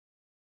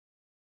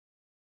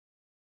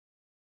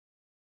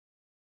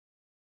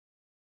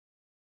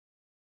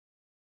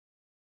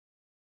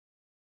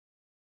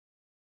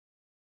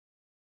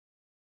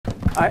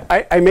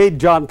I made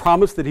John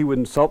promise that he would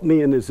insult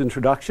me in his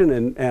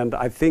introduction, and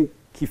I think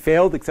he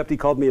failed, except he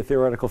called me a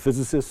theoretical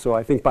physicist, so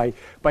I think by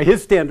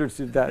his standards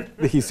that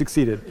he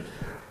succeeded.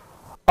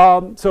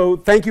 So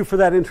thank you for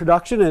that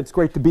introduction, and it's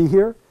great to be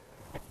here.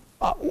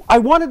 I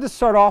wanted to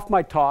start off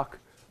my talk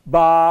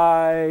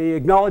by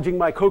acknowledging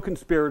my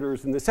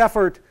co-conspirators in this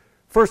effort.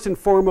 First and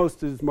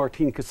foremost is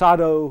Martin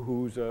Casado,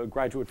 who's a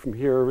graduate from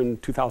here in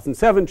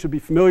 2007, should be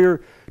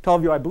familiar to all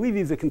of you. I believe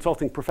he's a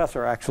consulting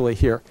professor actually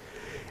here.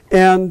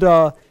 And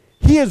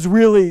he is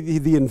really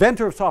the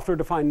inventor of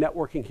software-defined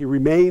networking. He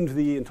remained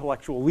the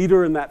intellectual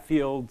leader in that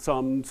field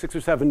some 6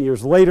 or 7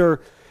 years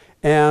later.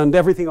 And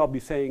everything I'll be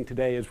saying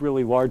today is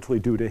really largely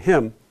due to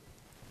him.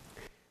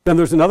 Then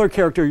there's another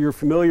character you're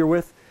familiar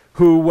with,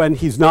 who, when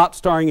he's not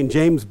starring in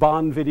James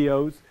Bond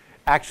videos,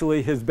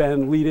 actually has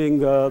been leading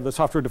the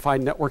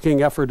software-defined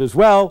networking effort as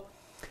well.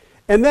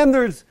 And then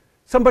there's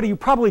somebody you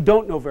probably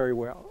don't know very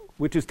well,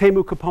 which is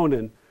Teemu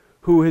Koponen,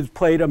 who has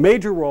played a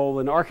major role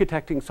in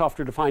architecting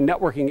software-defined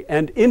networking,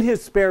 and in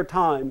his spare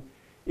time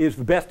is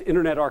the best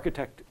internet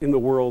architect in the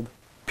world,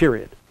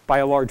 period, by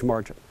a large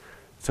margin.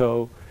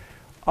 So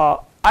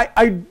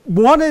I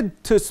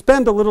wanted to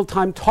spend a little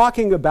time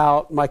talking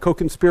about my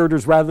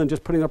co-conspirators rather than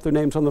just putting up their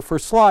names on the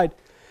first slide,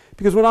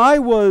 because when I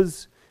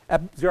was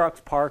at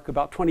Xerox PARC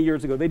about 20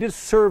 years ago, they did a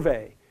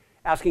survey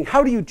asking,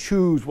 how do you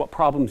choose what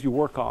problems you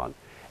work on?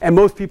 And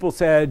most people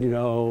said, you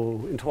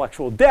know,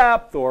 intellectual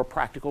depth or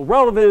practical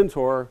relevance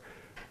or,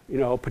 you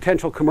know,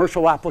 potential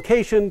commercial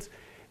applications.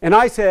 And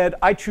I said,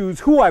 I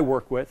choose who I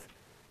work with,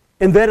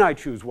 and then I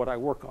choose what I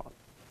work on.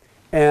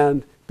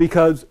 And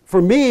because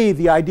for me,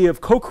 the idea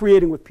of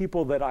co-creating with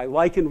people that I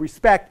like and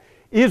respect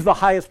is the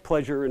highest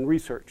pleasure in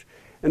research.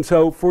 And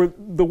so for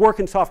the work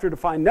in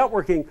software-defined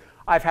networking,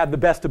 I've had the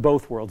best of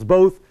both worlds,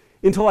 both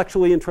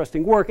intellectually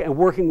interesting work and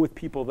working with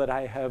people that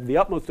I have the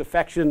utmost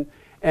affection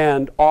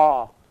and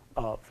awe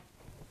of.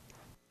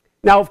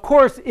 Now, of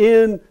course,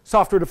 in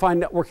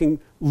software-defined networking,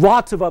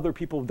 lots of other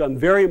people have done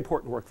very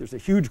important work. There's a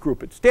huge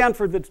group at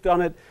Stanford that's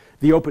done it,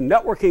 the Open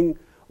Networking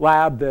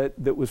Lab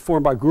that was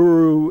formed by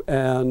Guru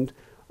and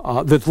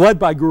that's led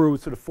by Guru,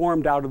 sort of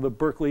formed out of the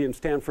Berkeley and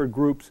Stanford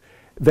groups.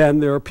 Then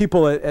there are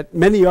people at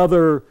many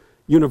other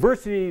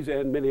universities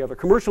and many other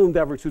commercial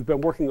endeavors who've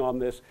been working on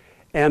this.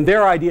 And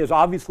their ideas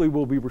obviously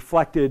will be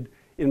reflected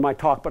in my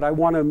talk, but I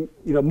want to,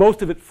 you know,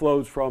 most of it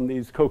flows from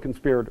these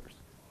co-conspirators.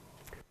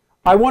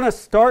 I want to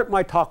start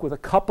my talk with a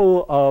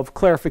couple of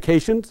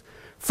clarifications.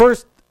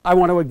 First, I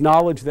want to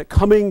acknowledge that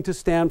coming to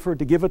Stanford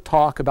to give a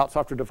talk about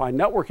software-defined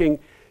networking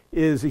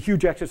is a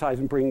huge exercise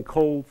in bringing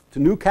coal to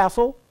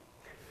Newcastle.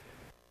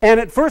 And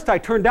at first, I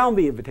turned down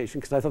the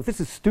invitation because I thought, this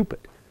is stupid.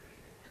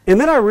 And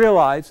then I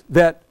realized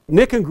that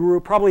Nick and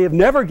Guru probably have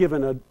never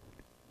given a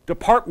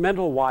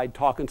departmental-wide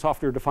talk in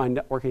software-defined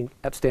networking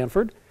at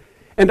Stanford.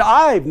 And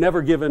I've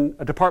never given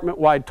a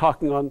department-wide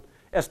talking on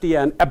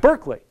SDN at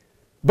Berkeley,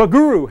 but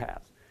Guru has.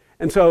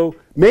 And so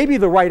maybe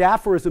the right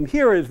aphorism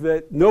here is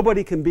that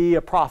nobody can be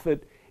a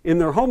prophet in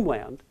their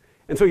homeland.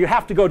 And so you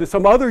have to go to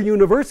some other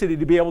university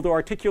to be able to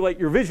articulate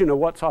your vision of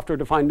what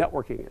software-defined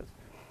networking is.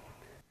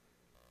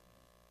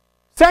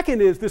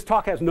 Second is this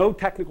talk has no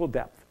technical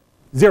depth,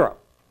 zero.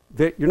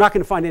 You're not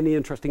going to find any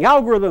interesting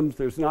algorithms.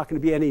 There's not going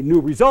to be any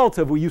new results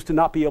of we used to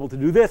not be able to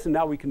do this and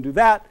now we can do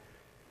that.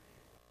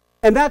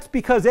 And that's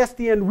because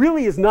SDN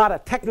really is not a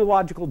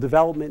technological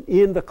development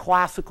in the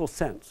classical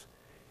sense.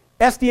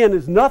 SDN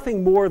is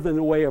nothing more than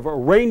a way of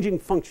arranging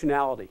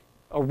functionality,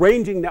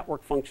 arranging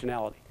network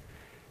functionality.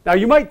 Now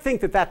you might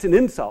think that that's an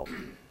insult,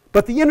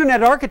 but the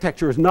internet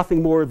architecture is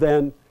nothing more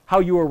than how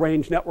you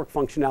arrange network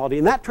functionality,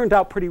 and that turned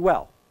out pretty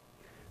well.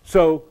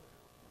 So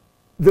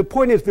the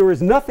point is there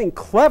is nothing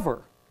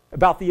clever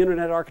about the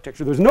internet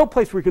architecture. There's no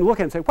place where you can look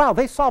at it and say, wow,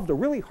 they solved a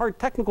really hard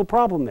technical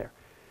problem there.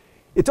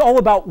 It's all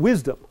about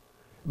wisdom,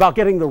 about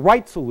getting the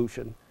right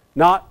solution,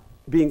 not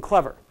being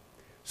clever.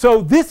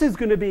 So this is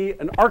going to be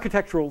an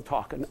architectural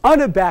talk, an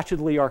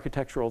unabashedly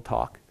architectural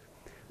talk.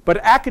 But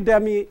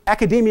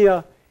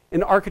academia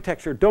and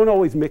architecture don't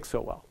always mix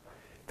so well.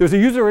 There's a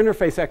user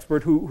interface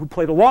expert who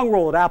played a long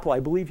role at Apple. I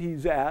believe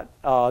he's at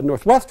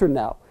Northwestern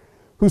now,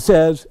 who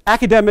says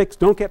academics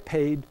don't get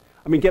paid.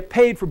 I mean, get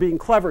paid for being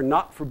clever,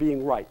 not for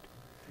being right.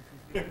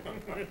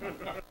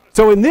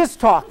 So in this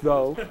talk,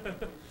 though,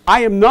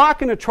 I am not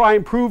going to try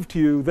and prove to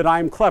you that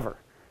I'm clever,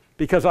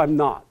 because I'm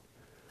not.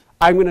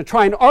 I'm going to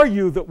try and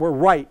argue that we're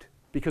right,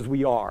 because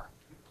we are.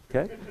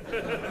 Okay?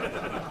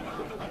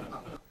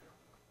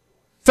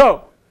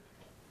 So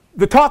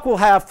the talk will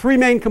have three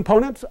main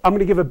components. I'm going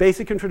to give a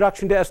basic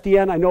introduction to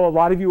SDN. I know a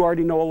lot of you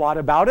already know a lot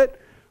about it,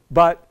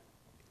 but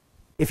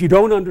if you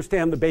don't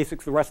understand the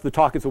basics, the rest of the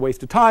talk is a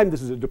waste of time.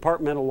 This is a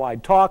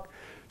departmental-wide talk.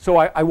 So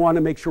I want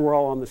to make sure we're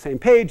all on the same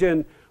page.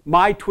 And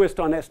my twist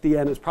on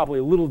SDN is probably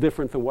a little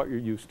different than what you're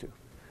used to.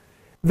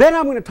 Then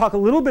I'm going to talk a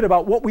little bit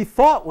about what we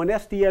thought when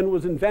SDN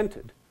was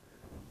invented.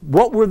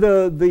 What were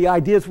the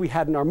ideas we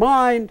had in our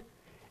mind,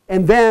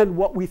 and then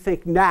what we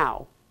think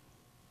now.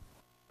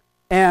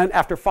 And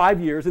after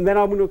 5 years, and then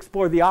I'm going to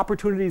explore the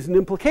opportunities and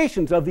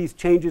implications of these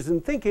changes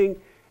in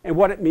thinking and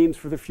what it means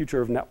for the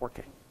future of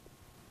networking.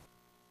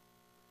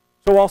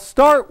 So I'll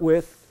start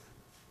with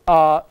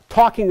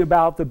talking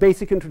about the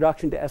basic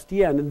introduction to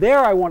SDN. And there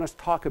I want to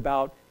talk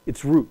about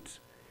its roots,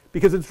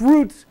 because its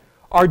roots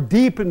are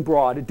deep and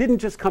broad. It didn't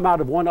just come out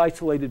of one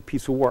isolated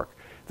piece of work.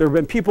 There have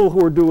been people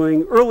who are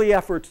doing early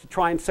efforts to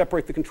try and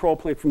separate the control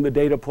plane from the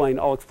data plane.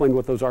 I'll explain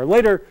what those are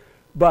later.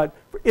 But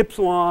for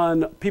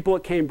Epsilon, people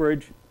at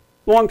Cambridge,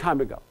 long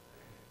time ago.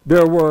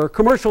 There were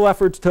commercial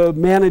efforts to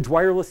manage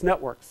wireless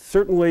networks.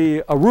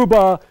 Certainly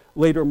Aruba,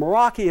 later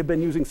Meraki, have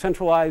been using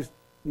centralized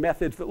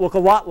methods that look a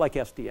lot like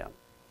SDN.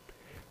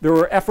 There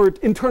were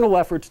internal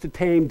efforts to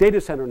tame data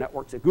center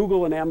networks at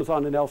Google and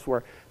Amazon and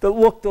elsewhere that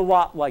looked a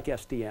lot like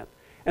SDN.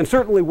 And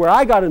certainly where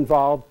I got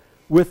involved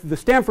with the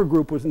Stanford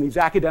group was in these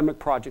academic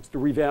projects to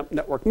revamp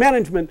network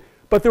management.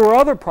 But there were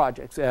other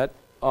projects at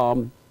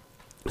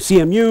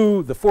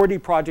CMU, the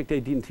 4D project,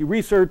 AT&T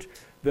Research,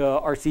 the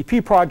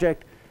RCP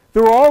project.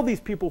 There were all these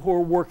people who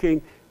were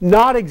working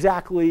not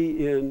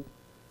exactly in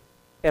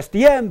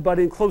SDN, but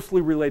in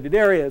closely related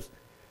areas.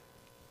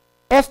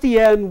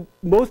 SDN,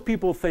 most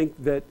people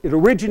think that it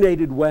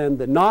originated when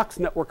the Knox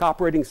network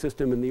operating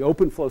system and the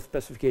OpenFlow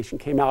specification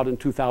came out in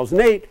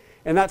 2008,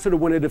 and that's sort of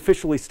when it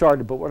officially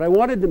started. But what I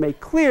wanted to make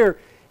clear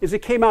is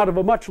it came out of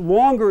a much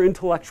longer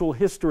intellectual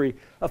history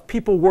of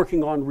people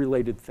working on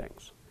related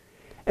things.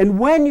 And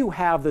when you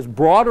have this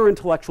broader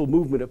intellectual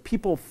movement of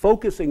people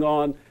focusing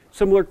on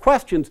similar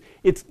questions,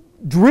 it's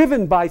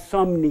driven by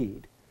some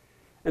need.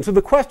 And so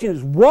the question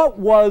is, what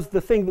was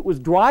the thing that was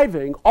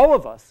driving all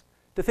of us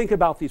to think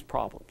about these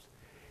problems?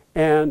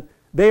 And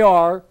they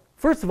are,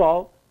 first of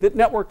all, that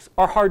networks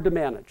are hard to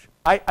manage.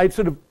 I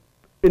sort of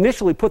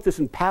initially put this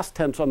in past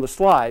tense on the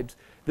slides,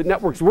 that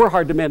networks were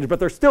hard to manage,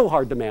 but they're still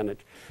hard to manage.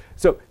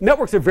 So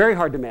networks are very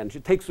hard to manage.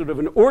 It takes sort of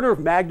an order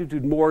of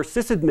magnitude more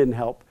sysadmin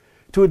help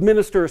to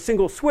administer a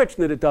single switch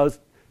than it does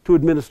to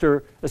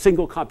administer a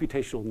single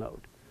computational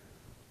node.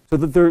 So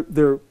that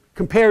they're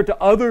compared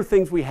to other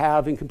things we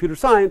have in computer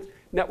science,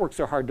 networks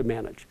are hard to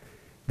manage.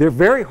 They're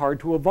very hard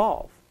to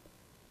evolve.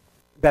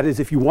 That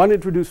is, if you want to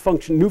introduce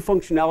new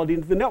functionality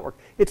into the network,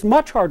 it's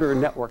much harder in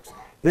networks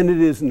than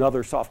it is in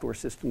other software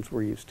systems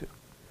we're used to.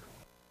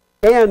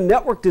 And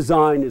network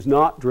design is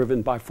not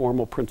driven by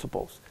formal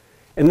principles.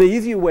 And the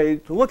easy way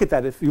to look at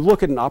that, if you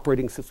look at an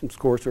operating systems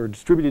course or a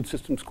distributed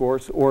systems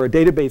course or a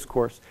database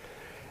course,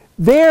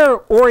 they're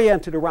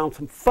oriented around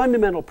some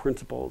fundamental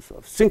principles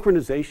of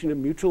synchronization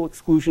and mutual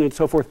exclusion and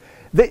so forth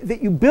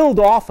that you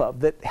build off of,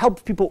 that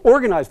helps people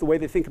organize the way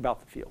they think about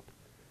the field.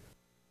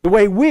 The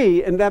way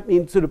we, and that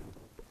means sort of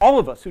all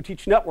of us who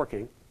teach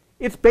networking,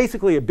 it's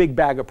basically a big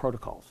bag of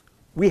protocols.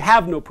 We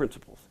have no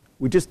principles.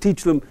 We just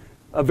teach them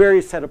a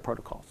various set of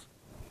protocols.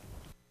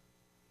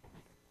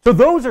 So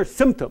those are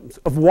symptoms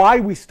of why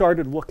we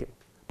started looking.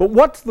 But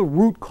what's the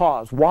root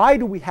cause? Why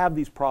do we have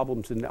these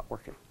problems in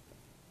networking?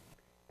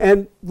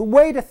 And the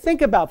way to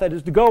think about that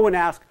is to go and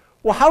ask,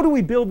 well, how do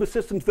we build the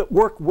systems that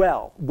work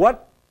well?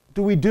 What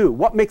do we do?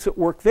 What makes it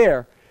work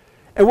there?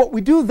 And what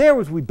we do there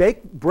is we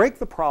break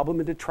the problem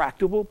into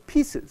tractable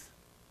pieces.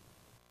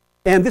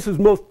 And this was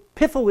most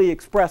pithily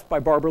expressed by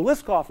Barbara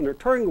Liskov in her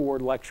Turing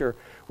Award lecture,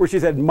 where she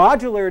said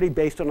modularity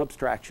based on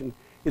abstraction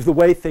is the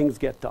way things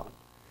get done.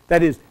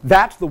 That is,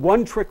 that's the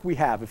one trick we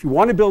have. If you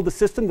want to build a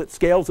system that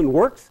scales and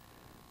works,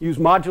 use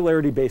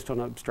modularity based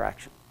on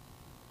abstraction.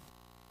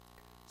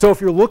 So if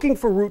you're looking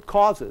for root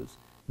causes,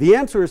 the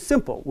answer is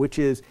simple, which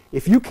is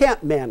if you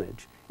can't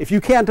manage, if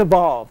you can't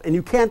evolve, and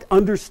you can't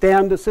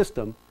understand a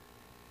system,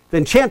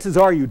 then chances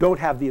are you don't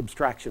have the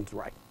abstractions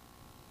right.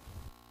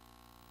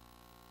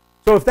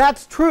 So if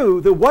that's true,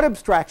 then what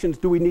abstractions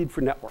do we need for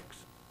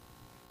networks?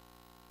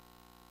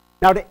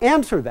 Now to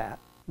answer that,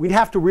 we'd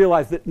have to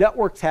realize that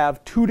networks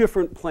have two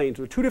different planes,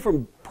 or two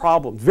different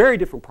problems, very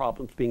different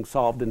problems being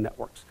solved in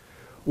networks.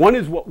 One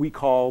is what we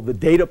call the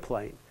data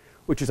plane,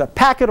 which is a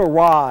packet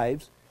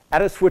arrives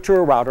at a switch or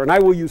a router, and I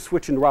will use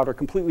switch and router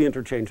completely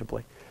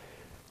interchangeably,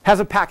 has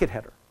a packet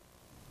header.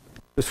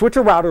 The switch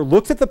or router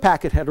looks at the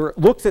packet header, it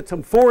looks at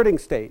some forwarding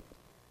state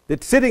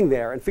that's sitting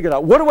there and figures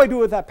out, what do I do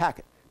with that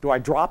packet? Do I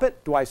drop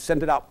it? Do I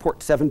send it out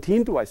port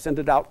 17? Do I send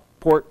it out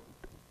port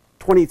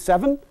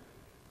 27?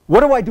 What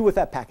do I do with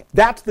that packet?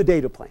 That's the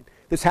data plane.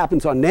 This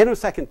happens on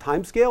nanosecond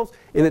timescales,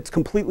 and it's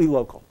completely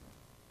local.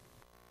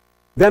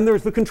 Then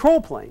there's the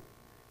control plane.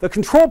 The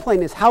control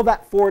plane is how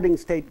that forwarding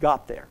state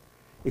got there.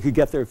 It could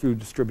get there through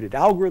distributed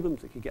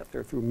algorithms. It could get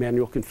there through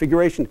manual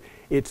configuration.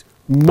 It's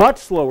much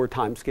slower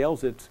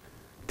timescales. It's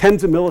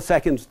tens of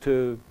milliseconds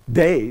to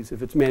days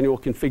if it's manual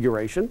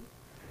configuration.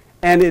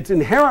 And it's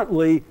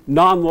inherently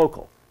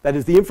non-local. That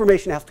is, the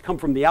information has to come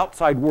from the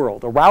outside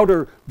world. A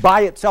router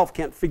by itself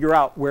can't figure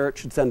out where it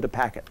should send a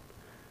packet.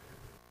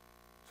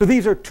 So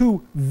these are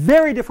two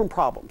very different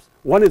problems.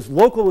 One is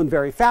local and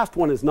very fast.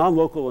 One is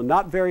non-local and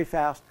not very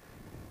fast.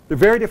 They're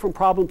very different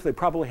problems. They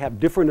probably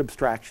have different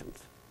abstractions.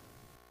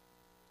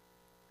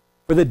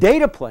 For the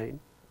data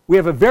plane, we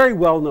have a very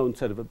well-known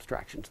set of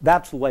abstractions.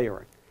 That's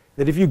layering.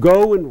 That if you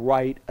go and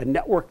write a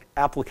network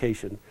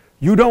application,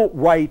 you don't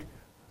write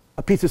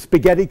a piece of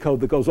spaghetti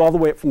code that goes all the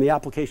way up from the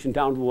application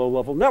down to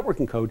low-level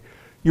networking code.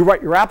 You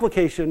write your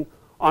application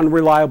on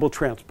reliable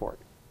transport.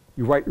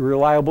 You write your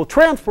reliable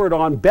transport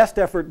on best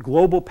effort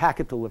global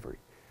packet delivery.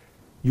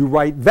 You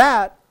write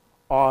that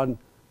on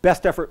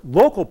best effort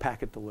local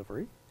packet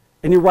delivery.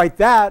 And you write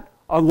that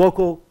on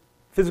local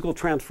physical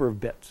transfer of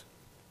bits.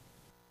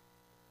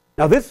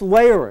 Now this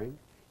layering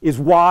is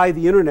why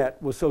the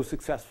internet was so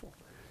successful.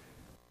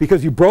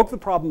 Because you broke the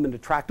problem into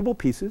tractable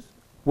pieces.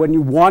 When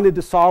you wanted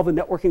to solve a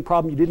networking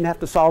problem, you didn't have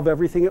to solve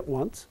everything at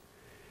once.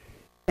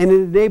 And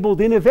it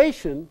enabled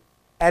innovation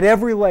at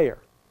every layer,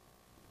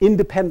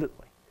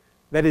 independently.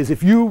 That is,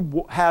 if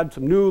you had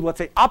some new, let's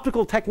say,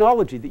 optical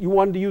technology that you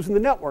wanted to use in the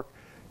network,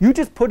 you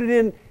just put it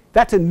in.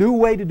 That's a new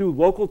way to do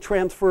local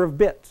transfer of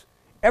bits.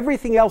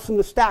 Everything else in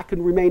the stack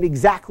can remain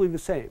exactly the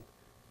same.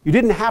 You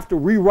didn't have to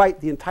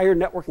rewrite the entire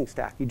networking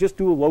stack. You just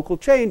do a local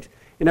change,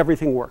 and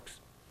everything works.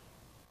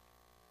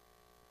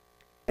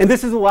 And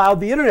this has allowed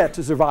the internet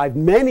to survive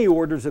many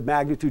orders of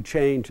magnitude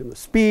change in the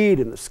speed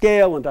and the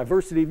scale and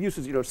diversity of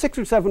uses. 6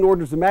 or 7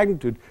 orders of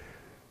magnitude.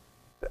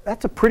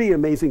 That's a pretty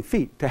amazing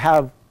feat to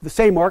have the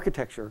same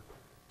architecture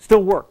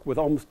still work with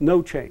almost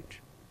no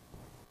change.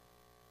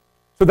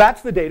 So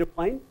that's the data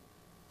plane.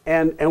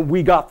 And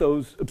we got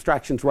those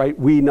abstractions right.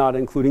 We, not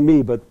including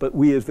me, but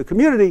we as the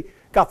community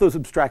got those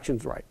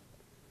abstractions right.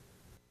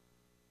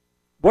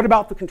 What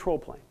about the control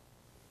plane?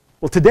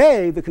 Well,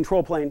 today, the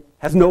control plane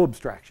has no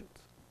abstractions.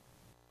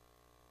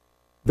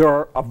 There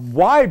are a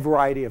wide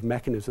variety of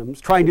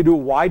mechanisms trying to do a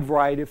wide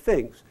variety of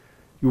things.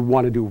 You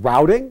want to do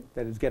routing,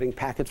 that is getting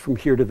packets from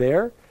here to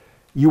there.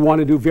 You want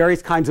to do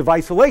various kinds of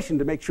isolation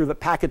to make sure that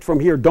packets from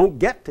here don't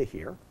get to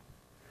here.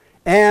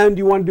 And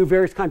you want to do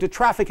various kinds of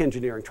traffic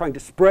engineering, trying to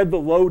spread the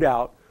load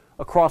out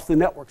across the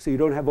network so you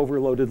don't have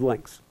overloaded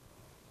links.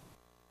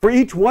 For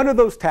each one of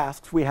those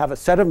tasks, we have a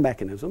set of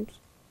mechanisms.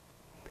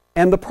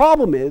 And the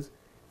problem is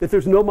that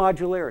there's no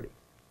modularity.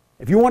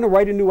 If you want to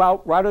write a new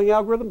routing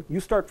algorithm, you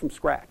start from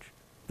scratch.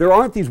 There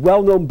aren't these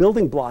well-known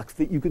building blocks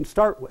that you can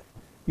start with.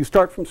 You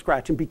start from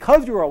scratch. And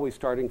because you're always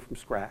starting from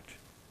scratch,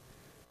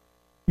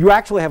 you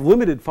actually have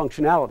limited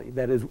functionality.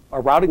 That is,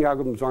 our routing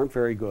algorithms aren't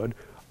very good.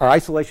 Our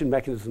isolation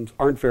mechanisms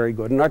aren't very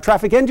good. And our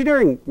traffic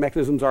engineering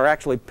mechanisms are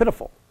actually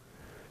pitiful.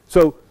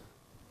 So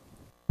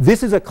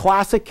this is a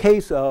classic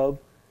case of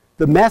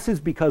the mess is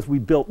because we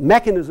built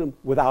mechanism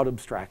without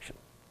abstraction.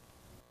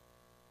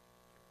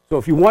 So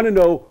if you want to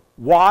know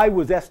why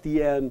was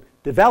SDN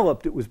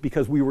developed, it was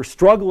because we were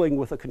struggling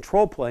with a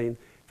control plane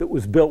that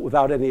was built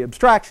without any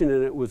abstraction,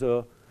 and it was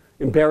an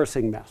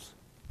embarrassing mess.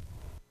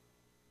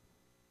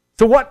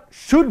 So what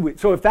should we,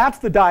 so if that's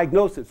the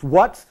diagnosis,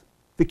 what's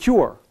the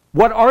cure?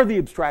 What are the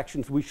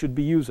abstractions we should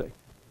be using?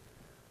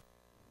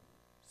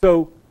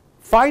 So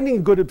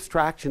finding good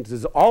abstractions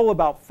is all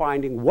about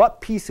finding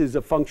what pieces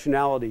of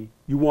functionality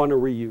you want to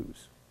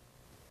reuse.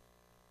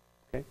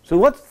 Okay? So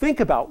let's think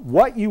about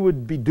what you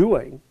would be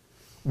doing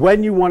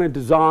when you want to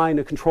design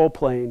a control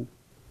plane,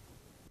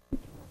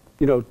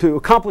 to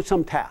accomplish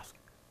some task.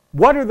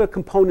 What are the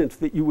components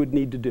that you would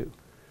need to do?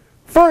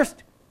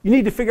 First, you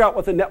need to figure out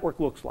what the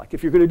network looks like.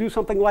 If you're going to do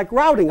something like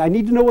routing, I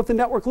need to know what the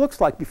network looks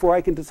like before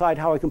I can decide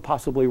how I can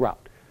possibly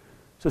route.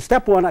 So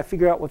step one, I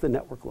figure out what the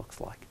network looks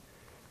like.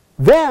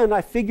 Then I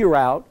figure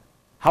out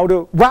how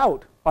to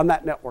route on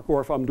that network.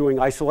 Or if I'm doing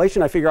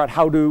isolation, I figure out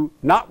how to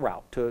not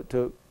route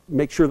to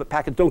make sure that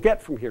packets don't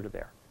get from here to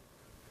there.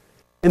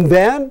 And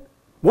then,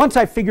 once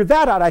I figured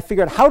that out, I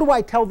figured out how do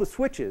I tell the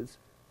switches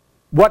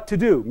what to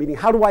do? Meaning,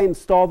 how do I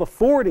install the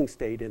forwarding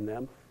state in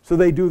them so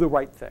they do the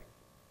right thing?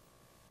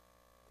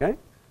 Okay?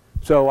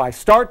 So I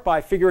start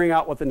by figuring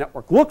out what the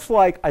network looks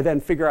like. I then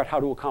figure out how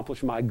to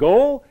accomplish my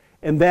goal.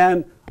 And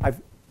then I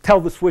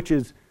tell the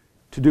switches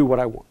to do what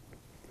I want.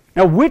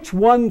 Now, which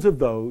ones of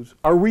those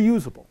are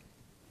reusable?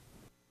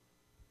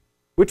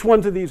 Which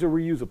ones of these are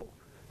reusable?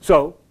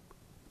 So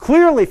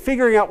clearly,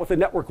 figuring out what the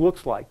network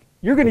looks like,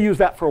 you're going to use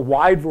that for a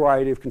wide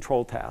variety of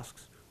control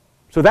tasks.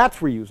 So that's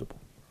reusable.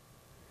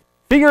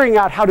 Figuring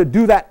out how to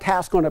do that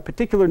task on a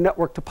particular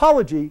network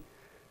topology,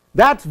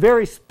 that's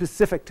very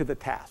specific to the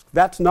task.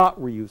 That's not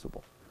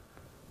reusable.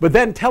 But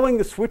then telling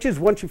the switches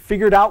once you've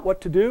figured out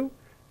what to do,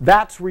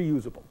 that's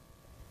reusable.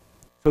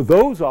 So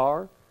those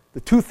are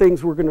the two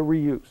things we're going to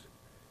reuse.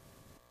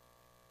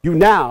 You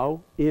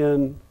now,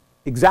 in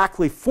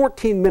exactly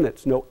 14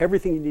 minutes, know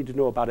everything you need to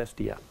know about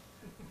SDN.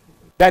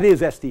 That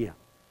is SDN.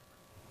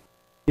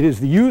 It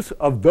is the use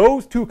of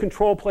those two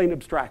control plane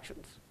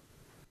abstractions.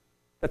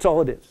 That's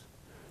all it is.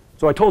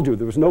 So I told you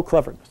there was no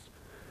cleverness.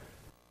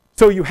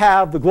 So you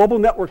have the global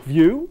network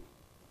view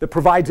that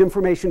provides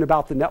information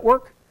about the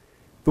network.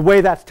 The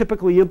way that's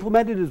typically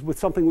implemented is with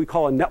something we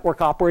call a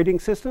network operating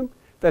system.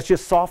 That's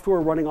just software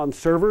running on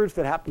servers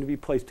that happen to be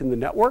placed in the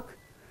network.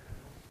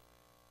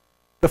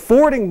 The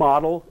forwarding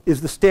model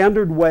is the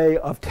standard way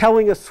of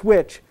telling a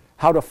switch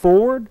how to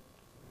forward.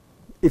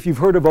 If you've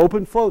heard of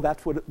OpenFlow,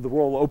 that's what the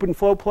role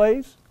OpenFlow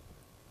plays.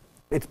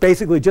 It's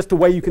basically just a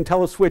way you can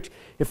tell a switch,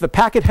 if the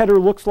packet header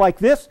looks like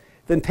this,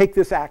 then take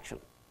this action.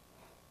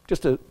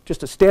 Just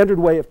a standard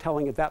way of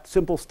telling it that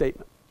simple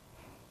statement.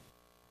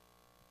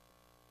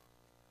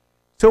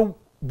 So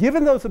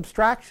given those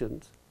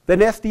abstractions, then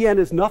SDN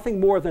is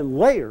nothing more than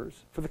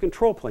layers for the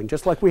control plane.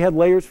 Just like we had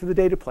layers for the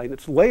data plane,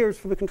 it's layers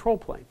for the control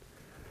plane.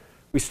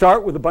 We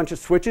start with a bunch of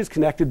switches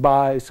connected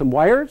by some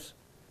wires.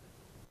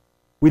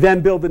 We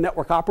then build the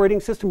network operating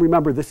system.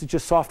 Remember, this is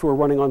just software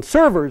running on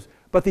servers,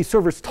 but these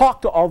servers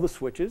talk to all the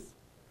switches.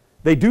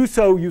 They do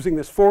so using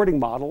this forwarding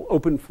model,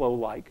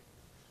 OpenFlow-like.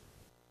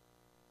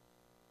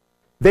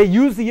 They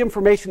use the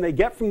information they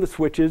get from the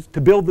switches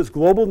to build this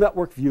global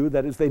network view,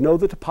 that is, they know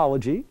the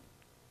topology.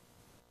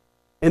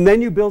 And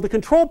then you build a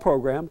control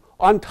program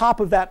on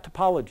top of that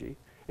topology.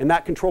 And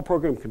that control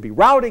program can be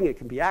routing, it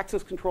can be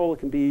access control, it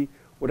can be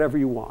whatever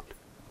you want.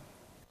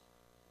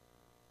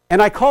 And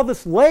I call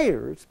this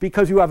layers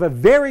because you have a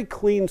very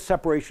clean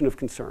separation of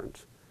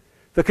concerns.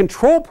 The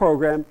control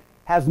program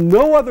has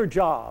no other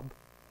job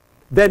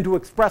than to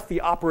express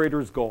the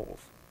operator's goals.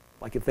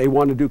 Like if they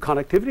want to do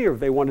connectivity or if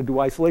they want to do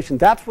isolation,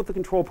 that's what the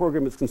control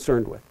program is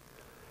concerned with.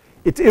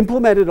 It's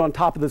implemented on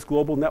top of this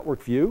global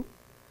network view.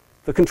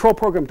 The control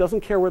program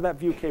doesn't care where that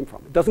view came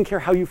from. It doesn't care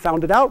how you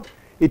found it out.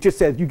 It just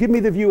says, you give me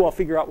the view, I'll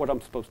figure out what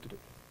I'm supposed to do.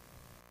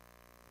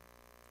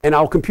 And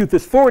I'll compute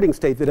this forwarding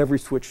state that every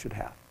switch should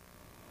have.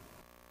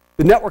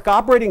 The network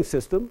operating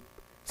system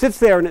sits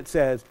there and it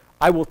says,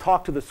 I will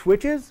talk to the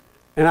switches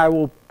and I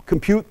will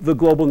compute the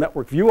global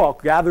network view. I'll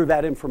gather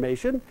that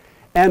information.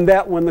 And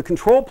that when the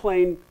control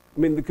plane,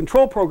 the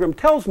control program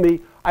tells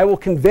me, I will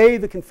convey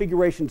the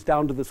configurations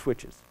down to the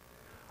switches.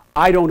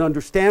 I don't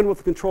understand what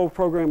the control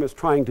program is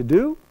trying to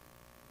do.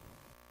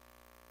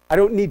 I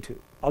don't need to.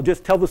 I'll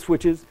just tell the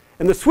switches.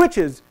 And the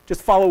switches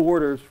just follow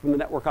orders from the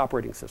network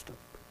operating system.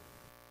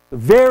 A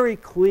very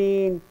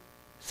clean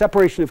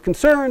separation of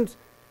concerns.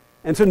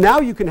 And so now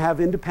you can have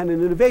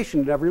independent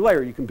innovation at every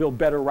layer. You can build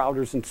better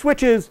routers and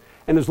switches,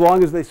 and as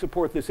long as they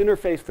support this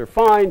interface, they're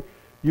fine.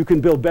 You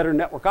can build better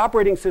network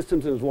operating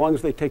systems, and as long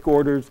as they take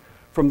orders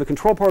from the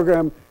control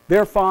program,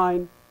 they're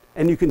fine.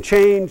 And you can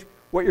change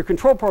what your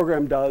control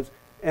program does,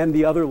 and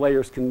the other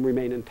layers can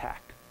remain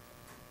intact.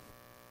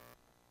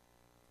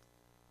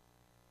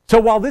 So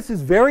while this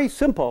is very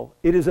simple,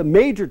 it is a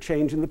major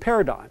change in the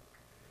paradigm.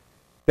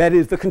 That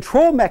is, the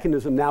control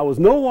mechanism now is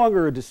no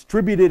longer a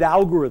distributed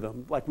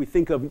algorithm like we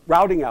think of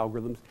routing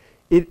algorithms.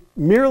 It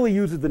merely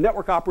uses the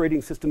network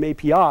operating system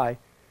API.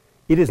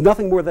 It is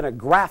nothing more than a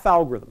graph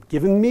algorithm.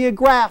 Given me a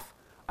graph,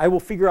 I will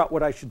figure out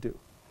what I should do.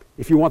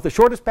 If you want the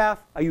shortest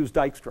path, I use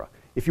Dijkstra.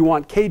 If you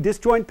want k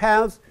disjoint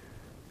paths,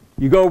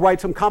 you go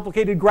write some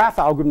complicated graph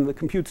algorithm that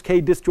computes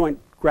k disjoint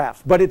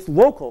graphs. But it's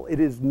local. It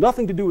has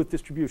nothing to do with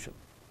distribution.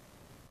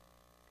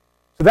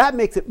 So that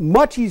makes it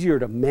much easier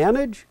to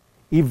manage,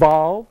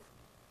 evolve,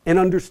 and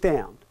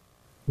understand.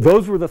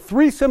 Those were the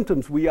three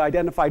symptoms we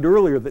identified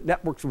earlier that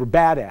networks were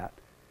bad at.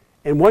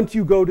 And once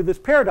you go to this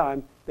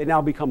paradigm, they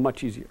now become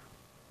much easier.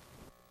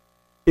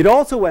 It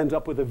also ends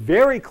up with a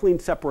very clean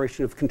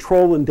separation of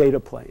control and data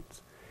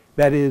planes.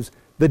 That is,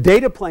 the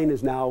data plane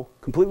is now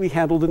completely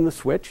handled in the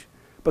switch,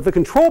 but the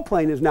control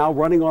plane is now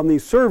running on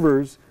these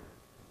servers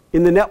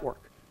in the network.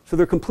 So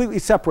they're completely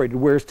separated.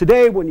 Whereas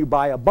today, when you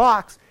buy a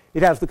box,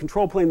 it has the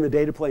control plane and the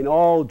data plane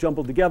all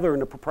jumbled together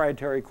in a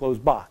proprietary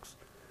closed box.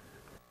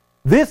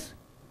 This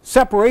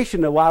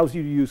separation allows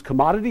you to use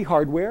commodity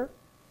hardware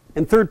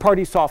and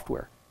third-party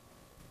software.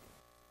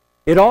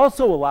 It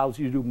also allows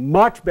you to do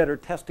much better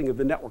testing of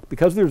the network.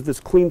 Because there's this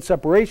clean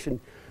separation,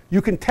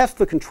 you can test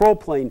the control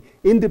plane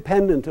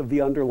independent of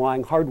the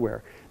underlying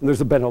hardware. And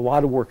there's been a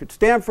lot of work at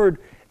Stanford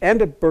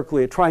and at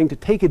Berkeley at trying to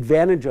take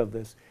advantage of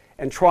this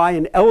and try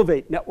and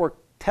elevate network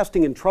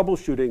testing and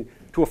troubleshooting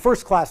to a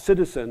first-class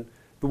citizen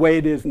the way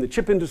it is in the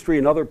chip industry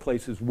and other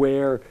places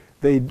where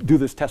they do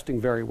this testing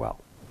very well.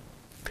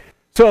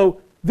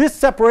 So this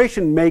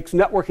separation makes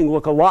networking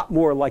look a lot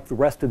more like the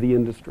rest of the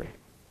industry.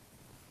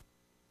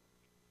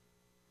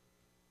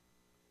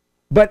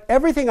 But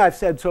everything I've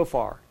said so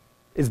far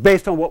is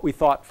based on what we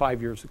thought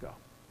 5 years ago.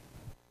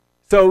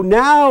 So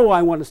now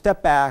I want to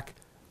step back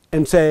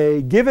and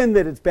say, given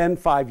that it's been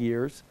 5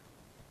 years,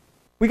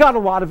 we got a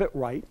lot of it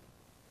right.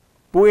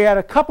 But we had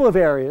a couple of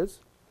areas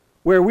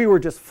where we were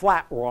just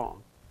flat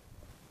wrong.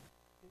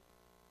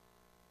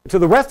 So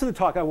the rest of the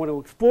talk, I want to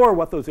explore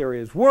what those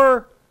areas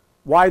were,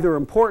 why they're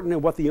important,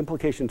 and what the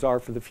implications are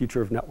for the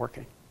future of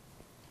networking.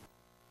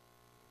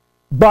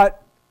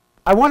 But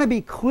I want to be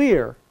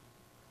clear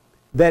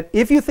that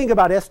if you think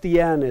about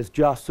SDN as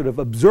just sort of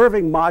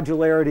observing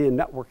modularity in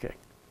networking,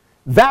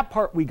 that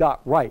part we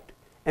got right.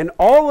 And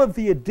all of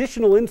the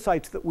additional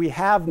insights that we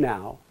have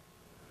now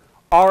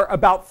are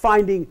about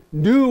finding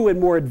new and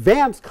more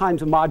advanced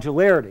kinds of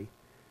modularity.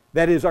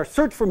 That is, our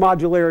search for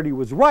modularity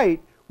was right.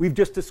 We've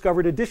just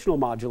discovered additional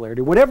modularity.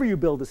 Whenever you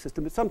build a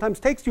system, it sometimes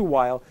takes you a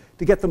while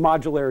to get the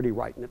modularity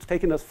right. And it's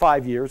taken us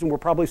 5 years, and we're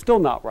probably still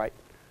not right.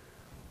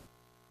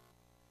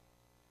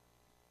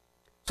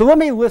 So let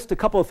me list a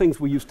couple of things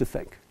we used to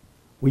think.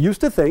 We used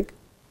to think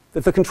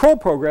that the control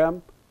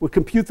program would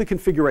compute the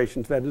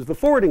configurations, that is, the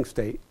forwarding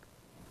state,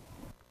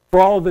 for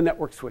all of the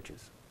network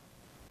switches.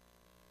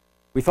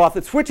 We thought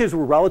that switches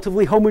were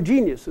relatively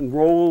homogeneous in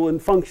role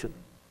and function.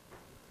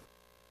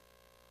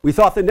 We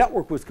thought the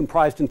network was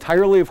comprised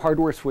entirely of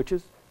hardware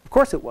switches. Of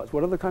course it was.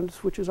 What other kinds of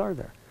switches are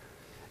there?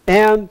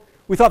 And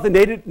we thought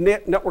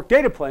the network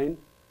data plane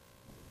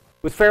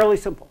was fairly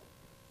simple.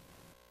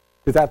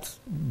 Because that's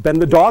been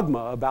the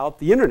dogma about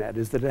the internet,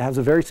 is that it has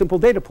a very simple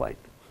data plane.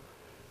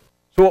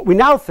 So what we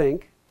now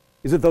think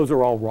is that those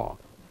are all wrong.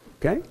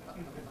 Okay?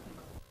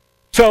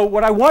 So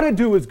what I want to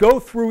do is go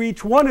through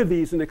each one of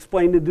these and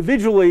explain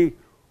individually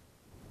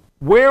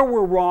where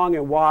we're wrong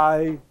and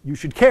why you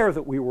should care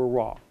that we were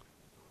wrong.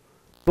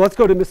 So let's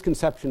go to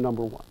misconception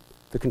number one.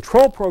 The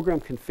control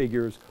program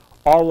configures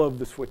all of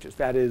the switches.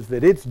 That is,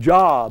 that its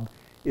job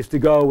is to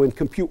go and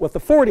compute what the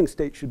forwarding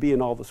state should be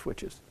in all the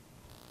switches.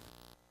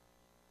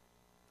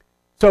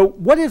 So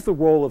what is the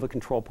role of a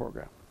control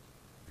program?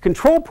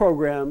 Control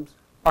programs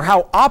are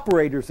how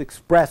operators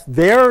express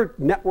their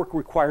network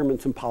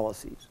requirements and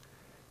policies.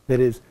 That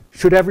is,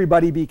 should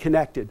everybody be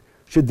connected?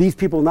 Should these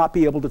people not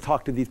be able to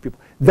talk to these people?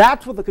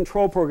 That's what the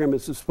control program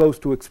is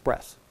supposed to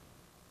express.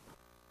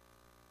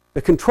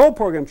 The control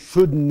program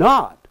should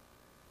not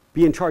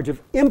be in charge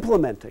of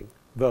implementing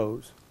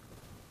those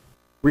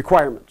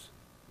requirements.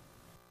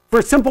 For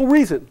a simple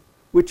reason,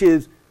 which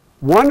is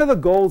one of the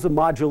goals of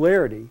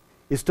modularity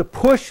is to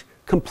push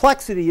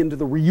complexity into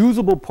the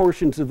reusable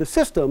portions of the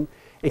system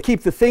and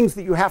keep the things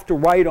that you have to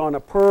write on a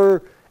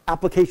per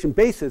application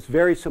basis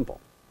very simple.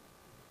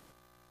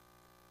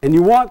 And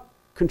you want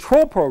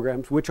control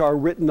programs which are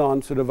written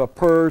on sort of a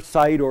per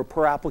site or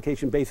per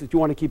application basis. You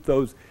want to keep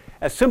those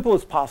as simple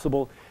as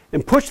possible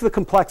and push the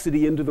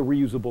complexity into the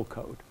reusable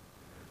code.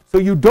 So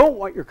you don't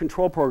want your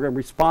control program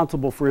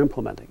responsible for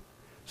implementing.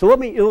 So let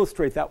me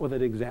illustrate that with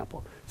an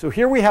example. So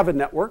here we have a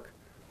network.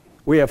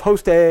 We have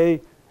host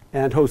A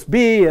and host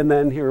B, and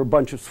then here are a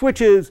bunch of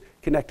switches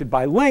connected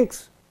by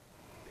links.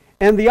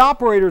 And the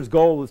operator's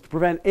goal is to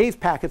prevent A's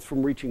packets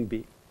from reaching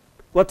B.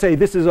 Let's say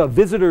this is a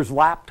visitor's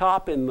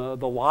laptop in the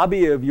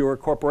lobby of your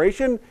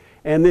corporation,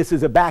 and this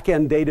is a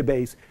back-end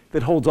database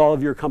that holds all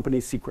of your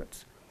company's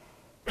secrets.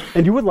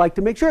 And you would like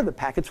to make sure that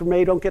packets from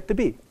A don't get to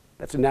B.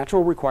 That's a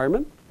natural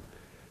requirement.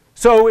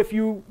 So if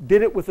you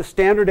did it with a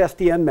standard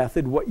SDN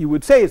method, what you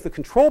would say is the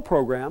control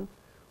program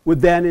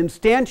would then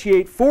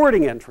instantiate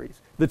forwarding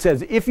entries that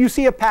says, if you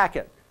see a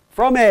packet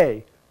from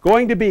A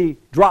going to B,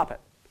 drop it.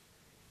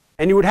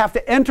 And you would have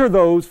to enter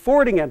those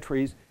forwarding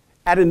entries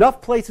at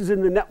enough places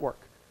in the network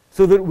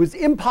so that it was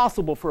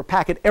impossible for a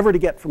packet ever to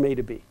get from A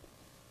to B.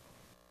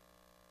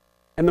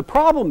 And the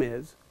problem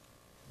is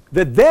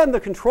that then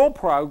the control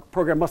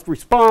program must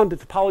respond to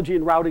topology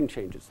and routing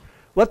changes.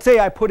 Let's say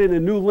I put in a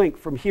new link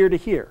from here to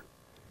here.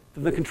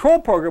 Then the control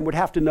program would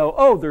have to know,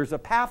 oh, there's a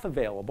path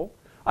available.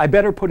 I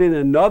better put in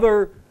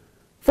another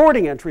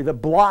forwarding entry that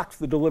blocks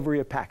the delivery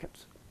of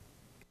packets.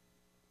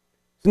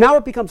 So now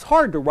it becomes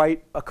hard to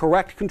write a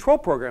correct control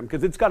program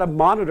because it's got to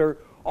monitor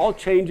all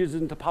changes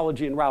in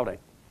topology and routing.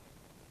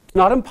 It's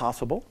not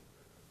impossible,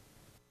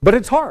 but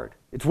it's hard.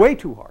 It's way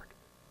too hard,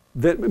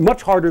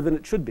 much harder than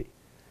it should be.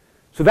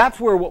 So that's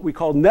where what we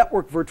call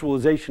network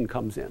virtualization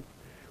comes in.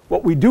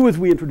 What we do is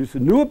we introduce a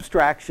new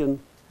abstraction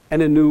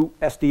and a new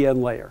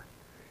SDN layer.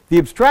 The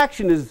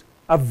abstraction is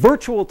a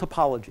virtual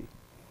topology.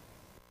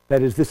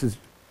 That is, this is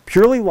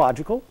purely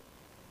logical.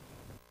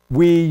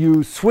 We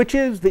use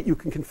switches that you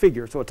can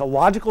configure. So it's a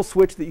logical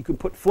switch that you can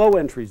put flow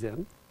entries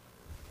in.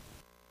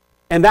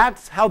 And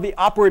that's how the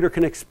operator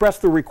can express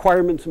the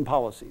requirements and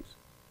policies.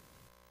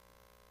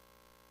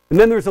 And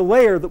then there's a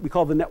layer that we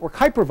call the network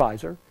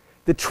hypervisor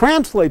that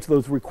translates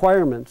those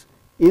requirements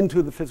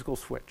into the physical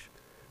switch.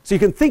 So you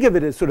can think of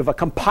it as sort of a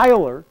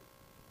compiler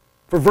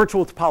for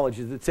virtual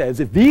topologies that says,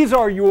 if these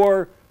are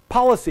your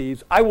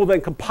policies, I will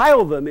then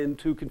compile them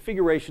into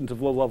configurations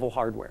of low-level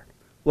hardware,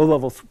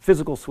 low-level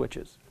physical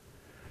switches.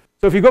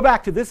 So if you go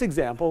back to this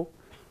example,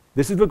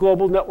 this is the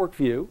global network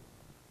view.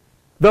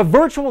 The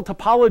virtual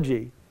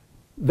topology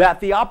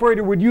that the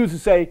operator would use to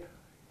say,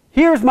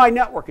 here's my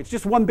network. It's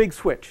just one big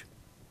switch.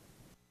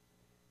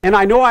 And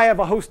I know I have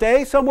a host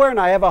A somewhere and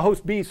I have a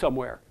host B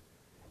somewhere.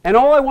 And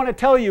all I want to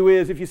tell you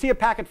is if you see a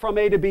packet from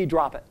A to B,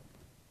 drop it.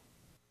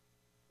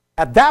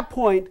 At that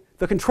point,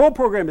 the control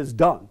program is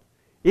done.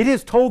 It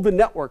has told the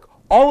network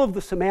all of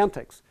the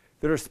semantics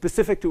that are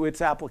specific to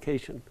its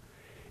application.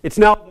 It's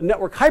now the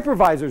network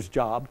hypervisor's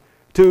job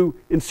to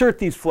insert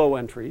these flow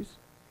entries.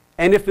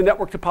 And if the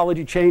network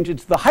topology changes,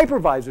 it's the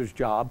hypervisor's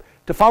job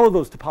to follow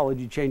those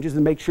topology changes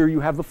and make sure you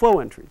have the flow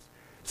entries.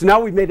 So now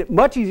we've made it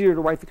much easier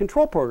to write the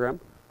control program,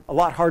 a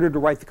lot harder to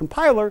write the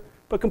compiler,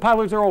 but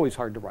compilers are always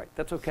hard to write.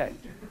 That's OK.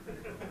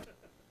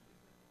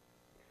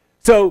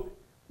 So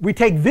we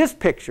take this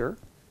picture,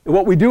 and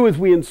what we do is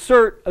we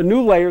insert a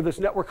new layer, this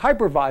network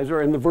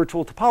hypervisor, and the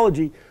virtual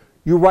topology.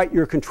 You write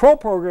your control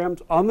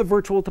programs on the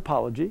virtual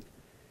topology,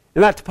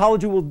 and that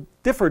topology will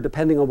differ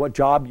depending on what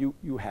job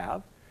you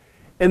have.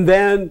 And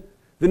then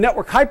the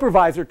network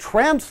hypervisor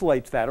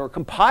translates that or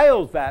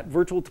compiles that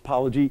virtual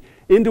topology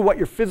into what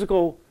your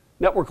physical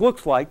network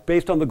looks like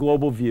based on the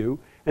global view.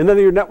 And then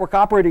your network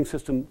operating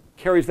system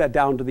carries that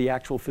down to the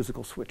actual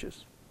physical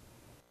switches.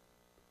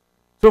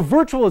 So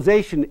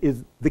virtualization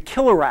is the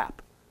killer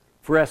app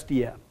for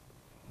SDN.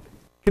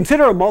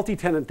 Consider a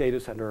multi-tenant data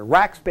center, a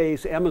rack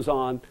space,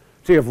 Amazon,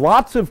 So you have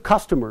lots of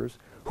customers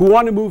who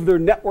want to move their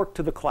network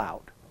to the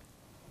cloud.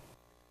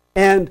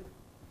 And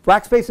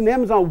Rackspace and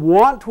Amazon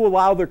want to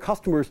allow their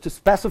customers to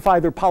specify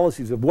their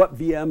policies of what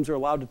VMs are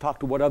allowed to talk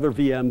to what other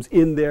VMs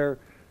in their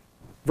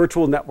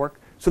virtual network.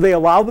 So they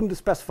allow them to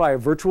specify a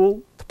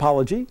virtual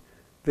topology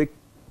that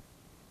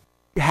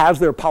has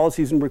their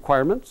policies and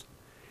requirements.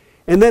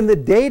 And then the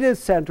data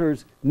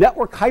center's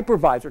network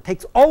hypervisor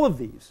takes all of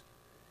these,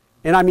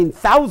 and I mean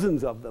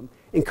thousands of them,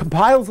 and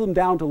compiles them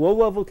down to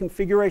low-level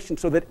configuration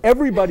so that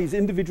everybody's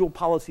individual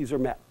policies are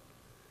met.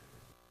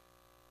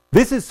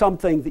 This is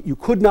something that you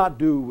could not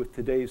do with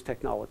today's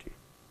technology,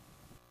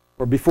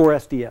 or before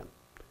SDN.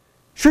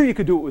 Sure, you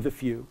could do it with a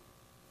few.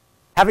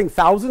 Having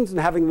thousands and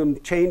having them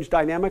change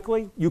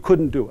dynamically, you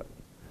couldn't do it.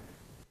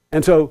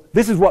 And so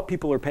this is what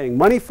people are paying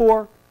money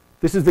for.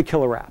 This is the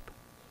killer app.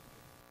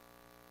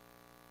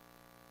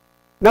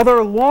 Now, there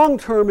are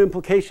long-term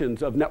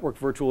implications of network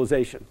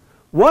virtualization.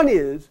 One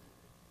is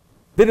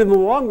that in the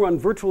long run,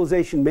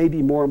 virtualization may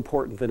be more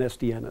important than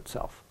SDN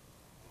itself.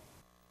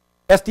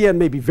 SDN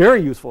may be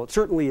very useful. It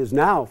certainly is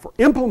now for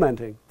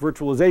implementing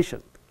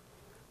virtualization.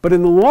 But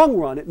in the long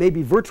run, it may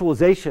be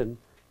virtualization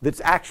that's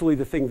actually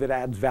the thing that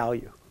adds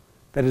value.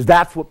 That is,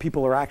 that's what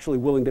people are actually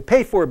willing to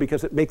pay for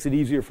because it makes it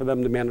easier for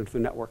them to manage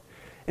their network.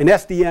 And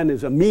SDN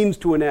is a means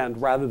to an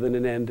end rather than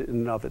an end in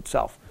and of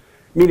itself.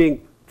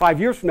 Meaning, 5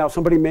 years from now,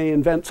 somebody may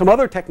invent some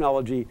other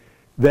technology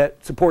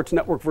that supports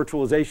network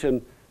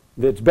virtualization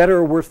that's better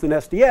or worse than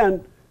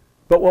SDN.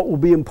 But what will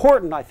be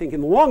important, I think,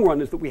 in the long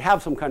run is that we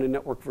have some kind of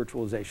network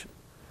virtualization.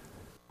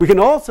 We can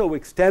also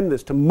extend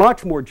this to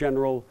much more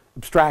general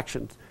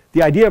abstractions.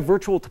 The idea of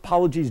virtual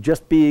topologies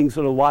just being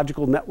sort of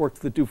logical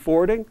networks that do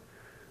forwarding,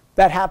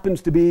 that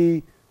happens to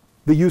be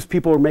the use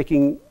people are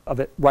making of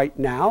it right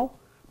now.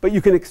 But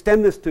you can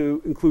extend this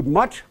to include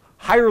much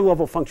higher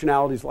level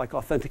functionalities like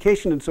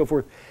authentication and so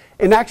forth,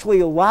 and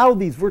actually allow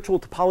these virtual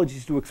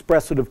topologies to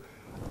express sort of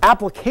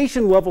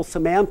application level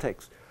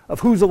semantics of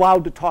who's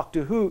allowed to talk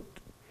to who,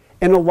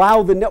 and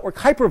allow the network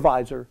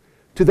hypervisor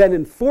to then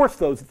enforce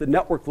those at the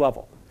network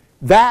level.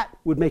 That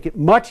would make it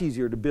much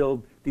easier to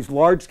build these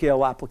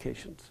large-scale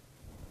applications.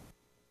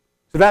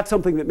 So that's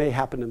something that may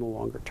happen in the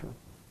longer term.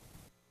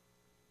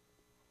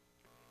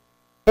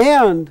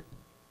 And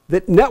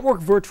that network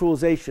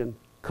virtualization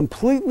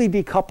completely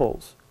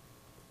decouples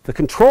the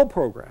control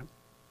program,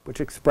 which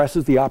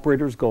expresses the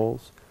operator's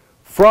goals,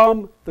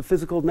 from the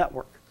physical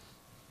network.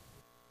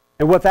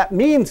 And what that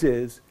means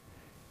is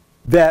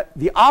that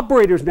the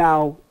operators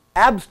now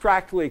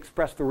abstractly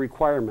express the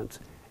requirements,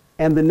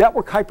 and the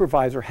network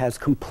hypervisor has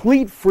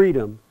complete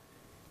freedom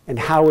in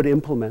how it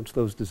implements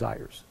those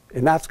desires.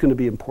 And that's going to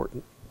be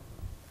important.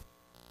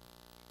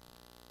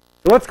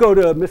 So let's go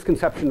to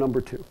misconception number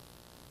 2.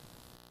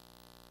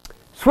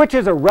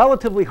 Switches are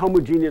relatively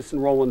homogeneous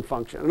and roll-in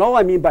function. And all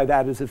I mean by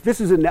that is if this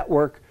is a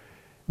network,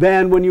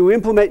 then when you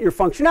implement your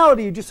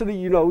functionality, you just sort of,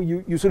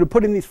 you sort of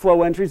put in these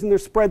flow entries and they're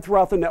spread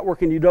throughout the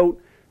network, and you don't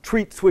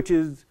treat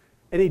switches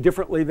any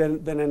differently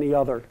than any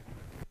other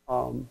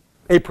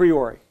a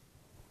priori.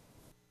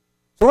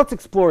 So let's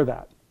explore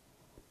that.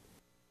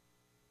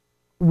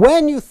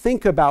 When you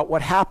think about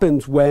what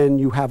happens when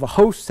you have a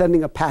host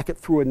sending a packet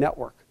through a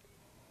network,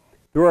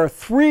 there are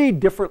 3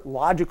 different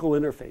logical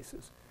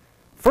interfaces.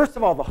 First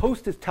of all, the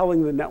host is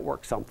telling the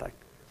network something,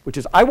 which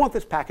is, I want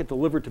this packet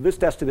delivered to this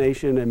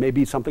destination and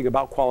maybe something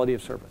about quality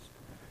of service.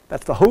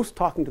 That's the host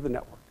talking to the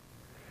network.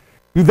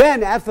 You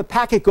then, as the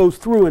packet goes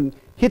through and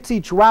hits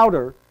each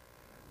router,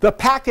 the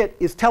packet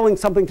is telling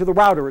something to the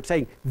router. It's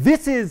saying,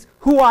 this is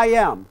who I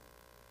am.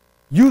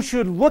 You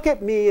should look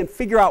at me and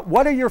figure out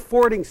what are your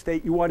forwarding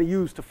state you want to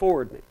use to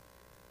forward me.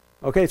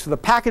 Okay, so the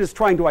packet is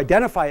trying to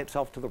identify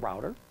itself to the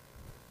router.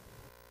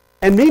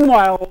 And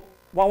meanwhile,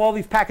 while all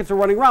these packets are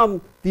running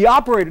around, the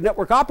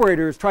network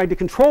operator is trying to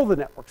control the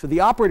network. So the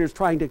operator is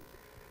trying to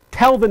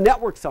tell the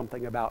network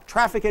something about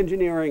traffic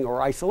engineering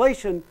or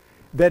isolation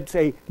that's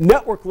a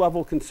network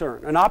level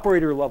concern, an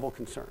operator level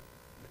concern.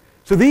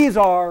 So these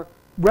are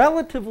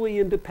relatively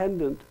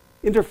independent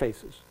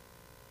interfaces.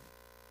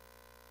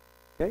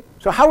 Okay?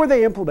 So how are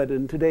they implemented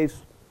in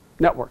today's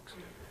networks?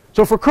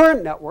 So for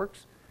current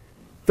networks,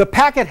 the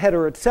packet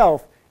header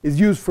itself is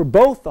used for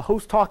both the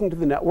host talking to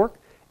the network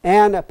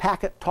and a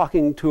packet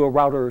talking to a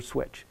router or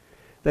switch.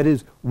 That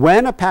is,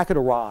 when a packet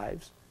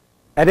arrives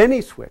at any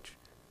switch,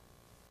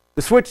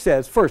 the switch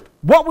says, first,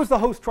 what was the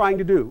host trying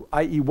to do?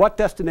 I.e., what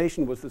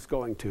destination was this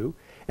going to?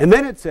 And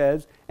then it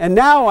says, and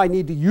now I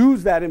need to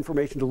use that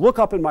information to look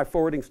up in my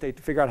forwarding state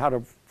to figure out how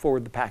to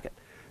forward the packet.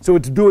 So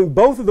it's doing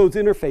both of those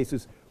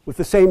interfaces with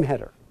the same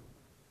header.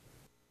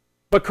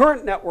 But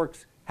current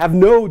networks have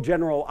no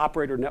general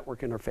operator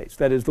network interface.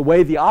 That is, the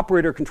way the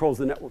operator controls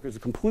the network is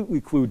completely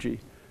kludgy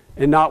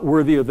and not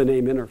worthy of the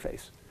name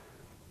interface.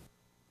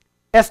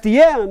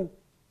 SDN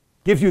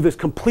gives you this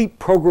complete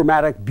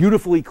programmatic,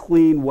 beautifully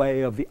clean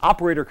way of the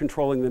operator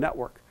controlling the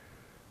network.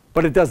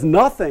 But it does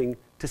nothing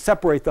to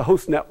separate the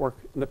host network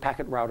and the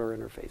packet router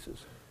interfaces.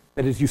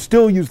 That is, you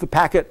still use the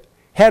packet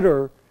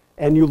header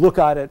and you look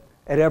at it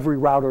at every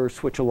router or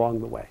switch along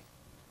the way.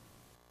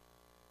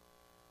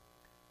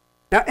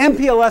 Now,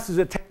 MPLS is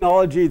a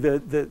technology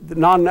that the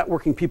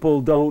non-networking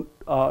people don't,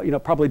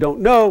 probably don't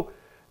know.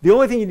 The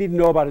only thing you need to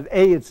know about it,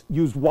 A, it's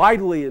used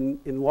widely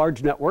in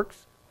large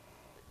networks,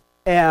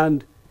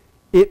 and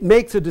it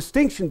makes a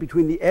distinction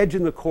between the edge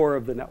and the core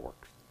of the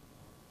networks.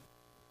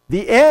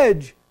 The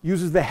edge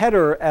uses the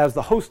header as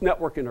the host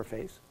network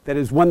interface. That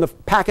is, when the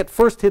packet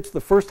first hits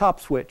the first hop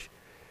switch,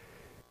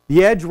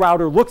 the edge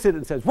router looks at it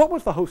and says, what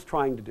was the host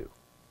trying to do?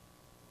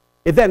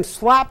 It then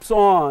slaps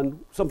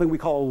on something we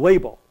call a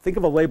label. Think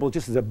of a label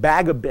just as a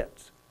bag of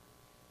bits.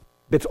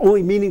 That's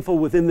only meaningful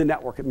within the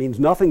network. It means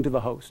nothing to the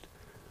host.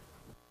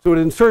 So it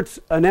inserts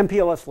an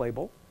MPLS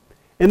label.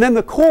 And then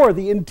the core,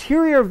 the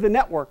interior of the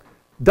network,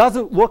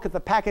 doesn't look at the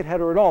packet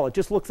header at all. It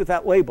just looks at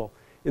that label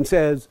and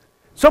says,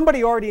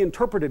 somebody already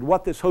interpreted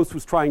what this host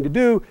was trying to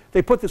do.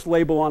 They put this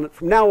label on it.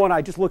 From now on,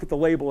 I just look at the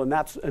label, and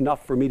that's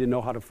enough for me to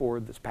know how to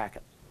forward this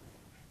packet.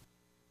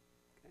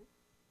 Okay.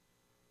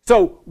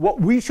 So what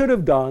we should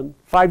have done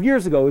 5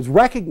 years ago is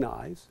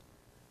recognize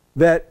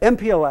that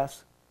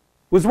MPLS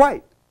was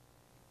right.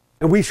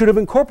 And we should have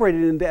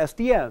incorporated it into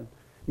SDN,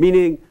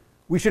 meaning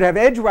we should have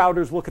edge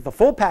routers look at the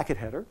full packet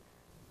header,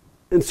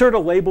 insert a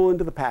label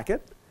into the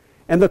packet,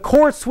 and the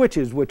core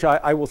switches, which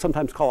I will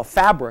sometimes call a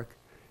fabric,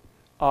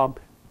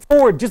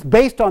 forward just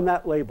based on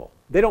that label.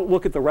 They don't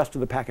look at the rest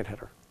of the packet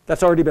header.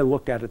 That's already been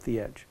looked at the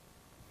edge.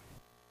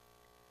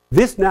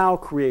 This now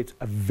creates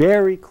a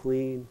very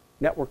clean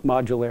network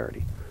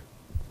modularity.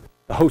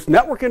 The host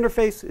network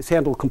interface is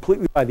handled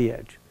completely by the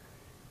edge.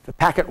 The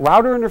packet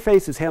router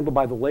interface is handled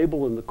by the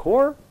label in the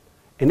core,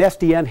 and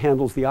SDN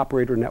handles the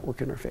operator network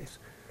interface.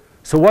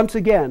 So once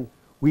again,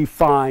 we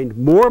find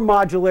more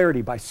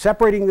modularity by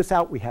separating this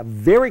out. We have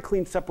very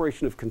clean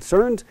separation of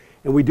concerns,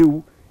 and we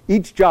do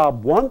each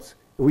job once,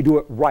 and we do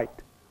it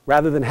right,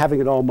 rather than having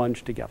it all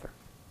munged together.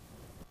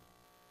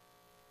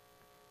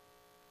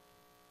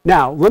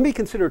 Now, let me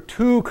consider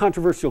two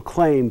controversial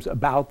claims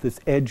about this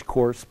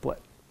edge-core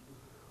split.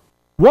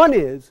 One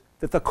is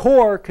that the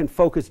core can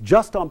focus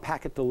just on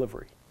packet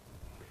delivery.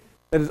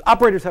 That is,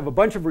 operators have a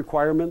bunch of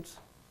requirements,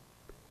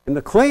 and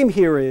the claim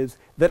here is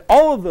that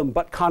all of them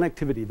but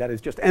connectivity, that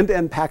is just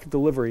end-to-end packet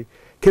delivery,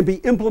 can be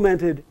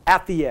implemented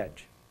at the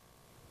edge.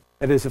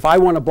 That is, if I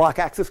want to block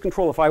access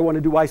control, if I want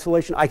to do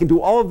isolation, I can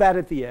do all of that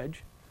at the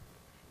edge.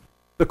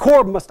 The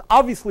core must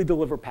obviously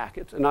deliver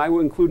packets, and I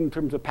will include in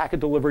terms of packet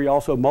delivery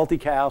also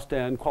multicast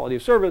and quality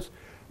of service.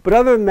 But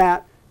other than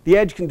that, the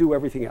edge can do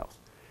everything else.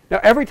 Now,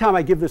 every time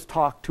I give this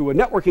talk to a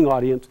networking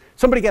audience,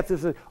 somebody gets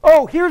this,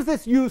 oh, here's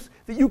this use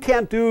that you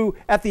can't do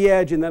at the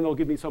edge, and then they'll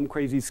give me some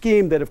crazy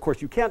scheme that, of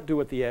course, you can't do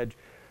at the edge.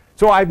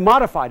 So I've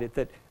modified it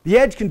that the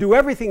edge can do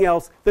everything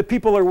else that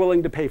people are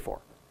willing to pay for.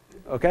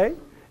 Okay?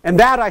 And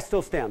that I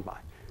still stand by.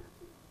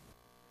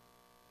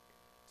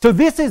 So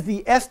this is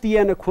the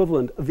SDN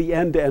equivalent of the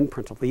end-to-end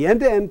principle. The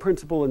end-to-end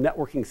principle in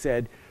networking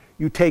said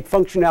you take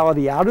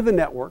functionality out of the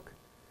network,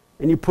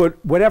 and you put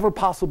whatever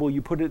possible,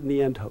 you put it in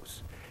the end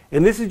host.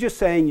 And this is just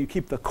saying you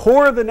keep the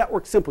core of the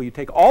network simple. You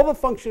take all the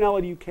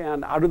functionality you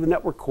can out of the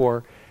network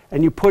core,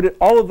 and you put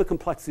all of the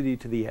complexity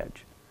to the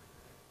edge.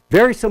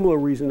 Very similar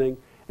reasoning,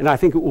 and I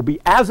think it will be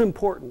as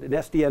important in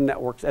SDN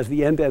networks as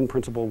the end-to-end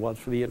principle was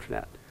for the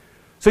internet.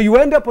 So you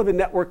end up with a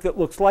network that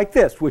looks like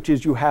this, which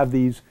is you have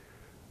these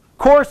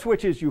core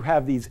switches, you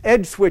have these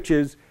edge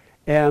switches,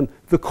 and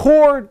the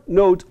core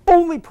nodes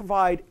only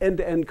provide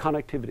end-to-end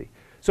connectivity.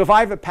 So if I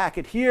have a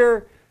packet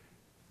here,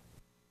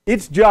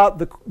 its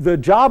job, the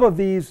job of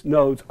these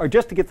nodes are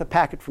just to get the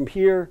packet from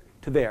here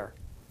to there,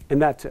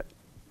 and that's it.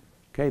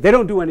 Okay? They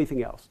don't do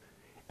anything else.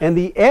 And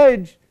the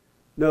edge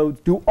nodes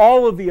do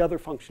all of the other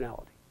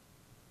functionality.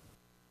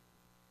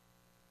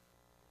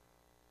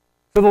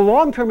 So the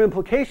long-term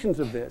implications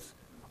of this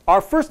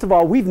are, first of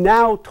all, we've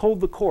now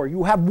told the core,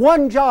 you have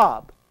one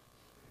job.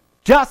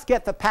 Just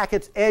get the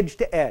packets edge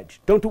to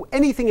edge. Don't do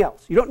anything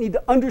else. You don't need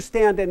to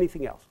understand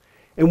anything else.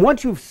 And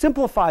once you've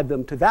simplified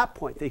them to that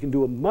point, they can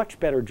do a much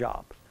better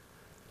job.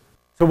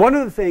 So one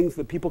of the things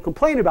that people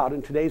complain about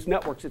in today's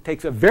networks, it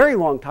takes a very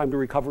long time to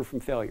recover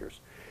from failures.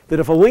 That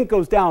if a link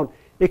goes down,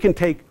 it can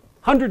take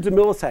hundreds of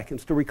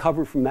milliseconds to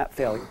recover from that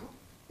failure.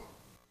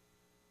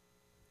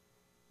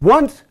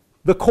 Once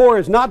the core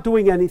is not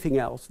doing anything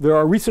else, there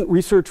are recent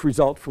research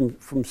results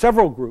from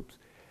several groups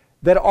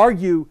that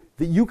argue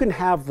that you can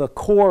have the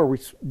core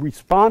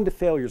respond to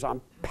failures on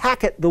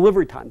packet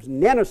delivery times,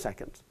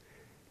 nanoseconds,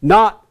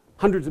 not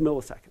hundreds of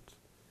milliseconds.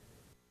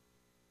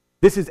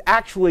 This is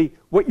actually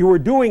what you are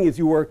doing is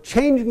you are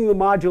changing the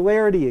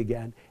modularity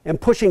again and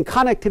pushing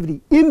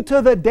connectivity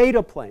into the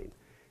data plane.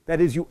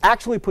 That is, you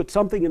actually put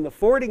something in the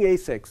forwarding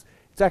ASICs.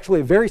 It's actually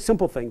a very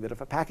simple thing that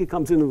if a packet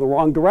comes into the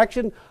wrong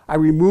direction, I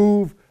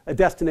remove a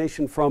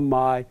destination from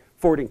my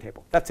forwarding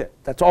table. That's it.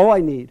 That's all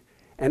I need.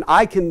 And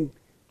I can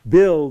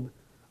build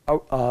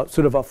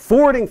sort of a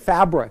forwarding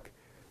fabric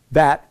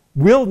that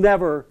will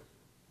never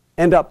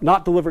end up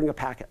not delivering a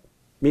packet.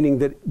 Meaning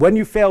that when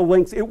you fail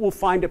links, it will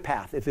find a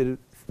path. If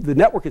the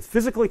network is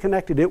physically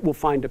connected, it will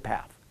find a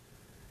path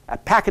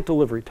at packet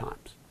delivery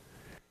times.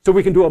 So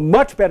we can do a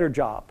much better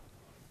job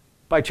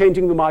by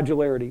changing the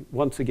modularity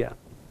once again.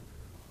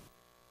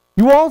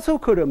 You also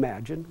could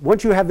imagine,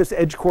 once you have this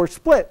edge core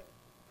split,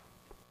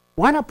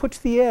 why not push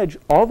the edge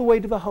all the way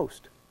to the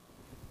host?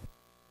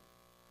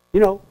 You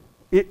know,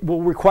 it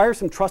will require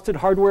some trusted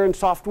hardware and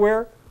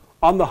software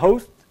on the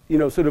host, you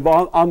know, sort of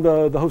on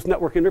the host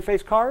network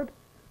interface card.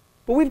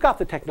 But we've got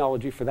the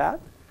technology for that.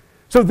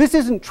 So this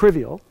isn't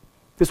trivial.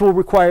 This will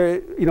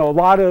require, you know, a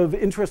lot of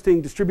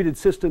interesting distributed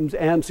systems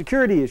and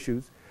security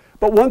issues.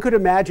 But one could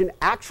imagine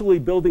actually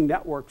building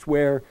networks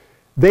where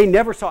they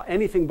never saw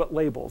anything but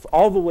labels.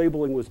 All the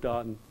labeling was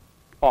done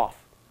off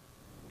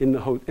in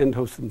the end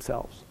hosts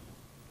themselves.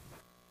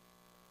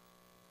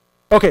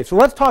 OK, so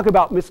let's talk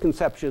about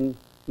misconception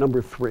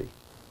number 3.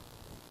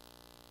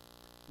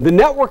 The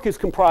network is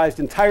comprised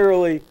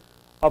entirely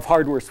of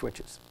hardware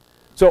switches.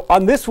 So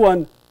on this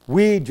one,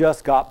 we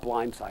just got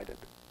blindsided.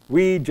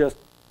 We just,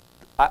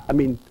 I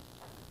mean,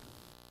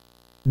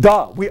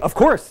 duh. Of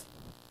course,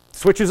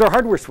 switches are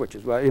hardware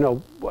switches. Well, you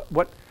know,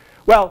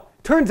 well,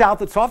 turns out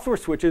that software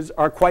switches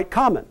are quite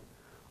common.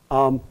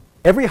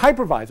 Every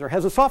hypervisor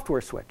has a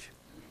software switch,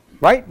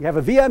 right? You have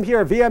a VM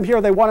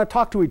here, they want to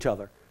talk to each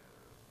other.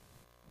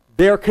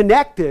 They're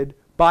connected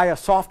by a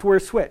software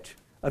switch,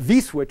 a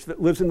vSwitch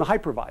that lives in the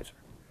hypervisor.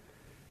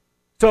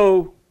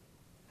 So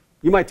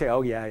you might say,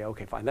 oh, yeah,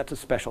 OK, fine, that's a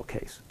special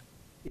case.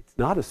 It's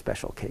not a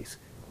special case.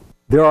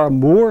 There are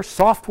more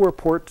software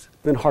ports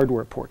than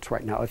hardware ports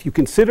right now. If you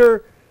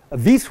consider a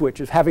vSwitch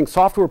as having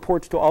software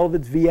ports to all of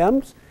its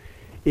VMs,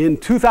 in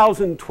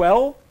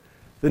 2012,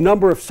 the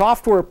number of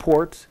software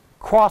ports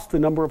crossed the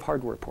number of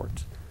hardware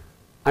ports.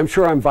 I'm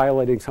sure I'm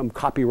violating some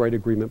copyright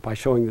agreement by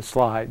showing this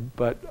slide,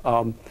 but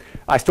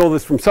I stole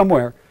this from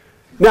somewhere.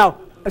 Now,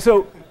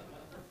 so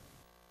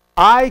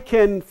I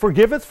can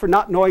forgive us for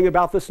not knowing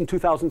about this in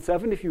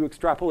 2007. If you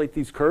extrapolate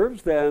these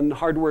curves, then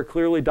hardware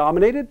clearly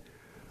dominated,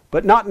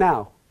 but not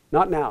now.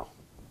 Not now.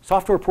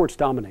 Software ports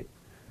dominate.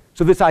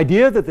 So this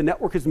idea that the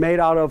network is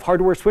made out of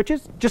hardware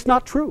switches, just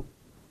not true.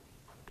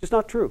 Just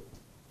not true.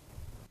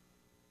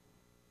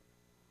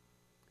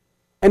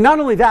 And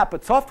not only that,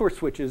 but software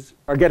switches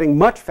are getting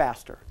much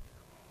faster.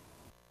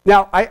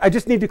 Now, I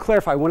just need to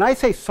clarify. When I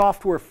say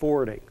software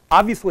forwarding,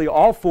 obviously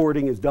all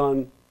forwarding is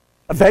done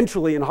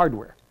eventually in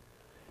hardware.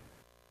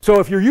 So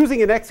if you're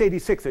using an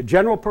x86, a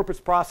general purpose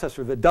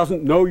processor that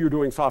doesn't know you're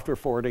doing software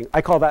forwarding,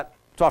 I call that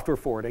software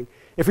forwarding.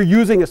 If you're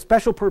using a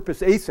special purpose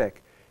ASIC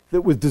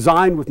that was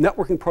designed with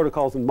networking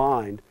protocols in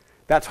mind,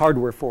 that's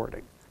hardware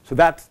forwarding. So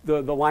that's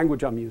the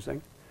language I'm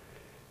using.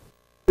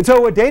 And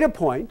so a data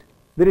point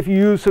that if you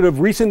use sort of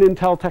recent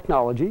Intel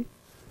technology,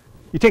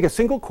 you take a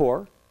single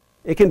core,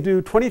 it can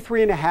do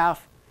 23.5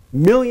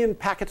 million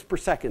packets per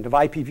second of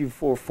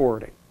IPv4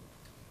 forwarding.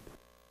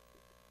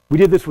 We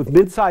did this with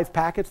mid-sized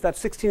packets.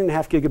 That's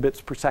 16.5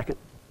 gigabits per second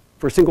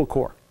for a single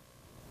core.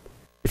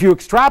 If you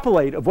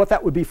extrapolate of what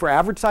that would be for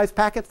average-sized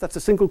packets, that's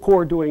a single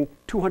core doing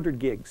 200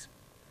 gigs.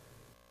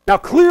 Now,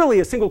 clearly,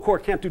 a single core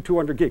can't do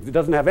 200 gigs. It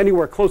doesn't have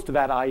anywhere close to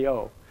that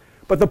I/O.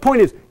 But the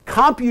point is,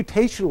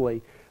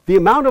 computationally, the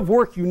amount of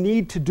work you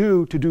need to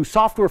do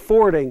software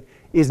forwarding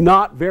is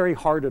not very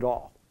hard at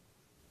all.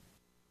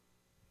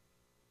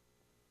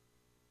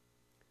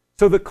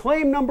 So the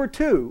claim number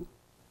 2,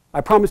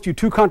 I promised you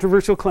 2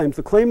 controversial claims.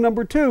 The claim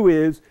number 2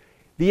 is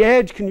the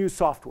edge can use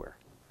software.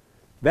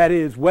 That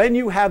is, when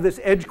you have this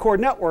edge core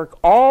network,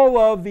 all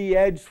of the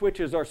edge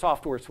switches are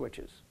software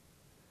switches.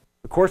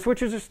 The core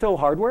switches are still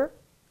hardware,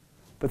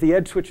 but the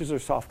edge switches are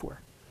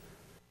software.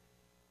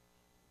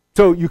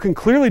 So you can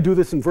clearly do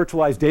this in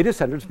virtualized data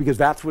centers because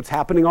that's what's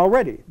happening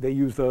already. They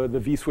use the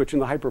vSwitch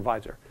and the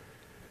hypervisor.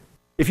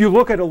 If you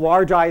look at a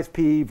large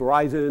ISP,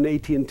 Verizon,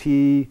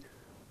 AT&T,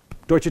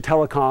 Deutsche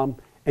Telekom,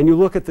 and you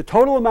look at the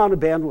total amount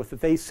of bandwidth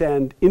that they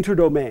send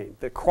interdomain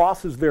that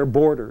crosses their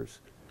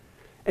borders,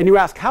 and you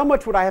ask, how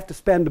much would I have to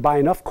spend to buy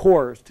enough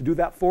cores to do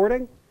that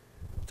forwarding?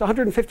 It's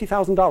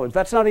 $150,000.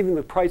 That's not even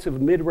the price of a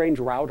mid-range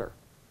router.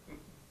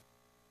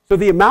 So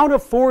the amount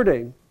of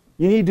forwarding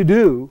you need to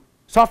do,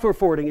 software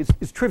forwarding,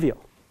 is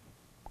trivial.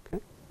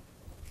 Okay?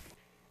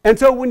 And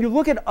so when you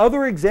look at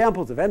other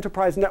examples of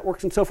enterprise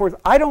networks and so forth,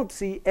 I don't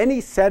see any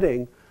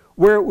setting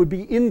where it would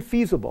be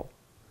infeasible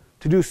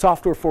to do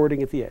software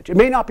forwarding at the edge. It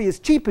may not be as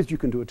cheap as you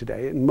can do it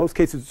today. In most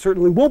cases, it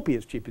certainly won't be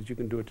as cheap as you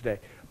can do it today.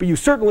 But you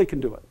certainly can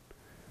do it.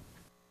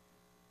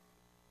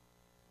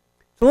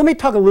 So let me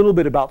talk a little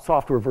bit about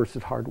software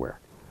versus hardware.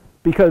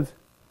 Because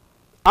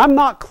I'm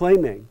not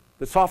claiming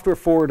that software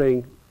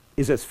forwarding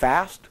is as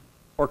fast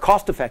or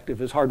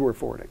cost-effective as hardware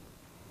forwarding.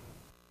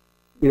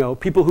 You know,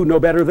 people who know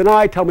better than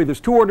I tell me there's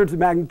 2 orders of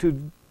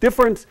magnitude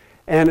difference,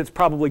 and it's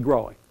probably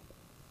growing.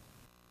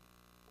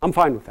 I'm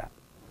fine with that.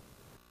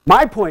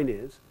 My point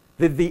is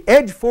that the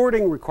edge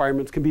forwarding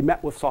requirements can be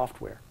met with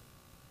software,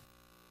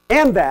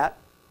 and that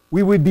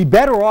we would be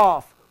better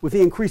off with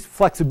the increased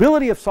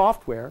flexibility of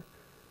software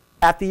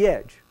at the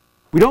edge.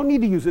 We don't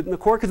need to use it in the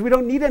core because we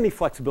don't need any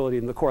flexibility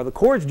in the core. The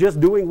core is just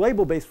doing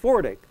label-based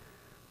forwarding.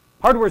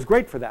 Hardware is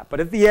great for that, but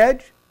at the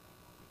edge,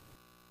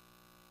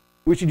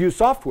 we should use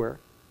software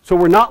so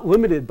we're not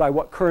limited by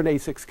what current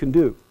ASICs can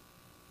do.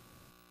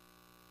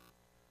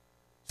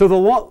 So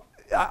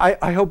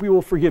I hope you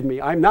will forgive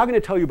me. I'm now going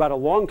to tell you about a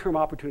long-term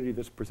opportunity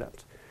this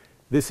presents.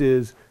 This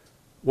is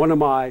one of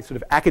my sort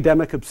of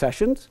academic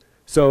obsessions.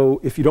 So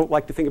if you don't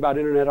like to think about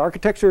internet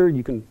architecture,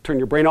 you can turn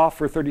your brain off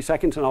for 30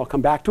 seconds and I'll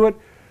come back to it.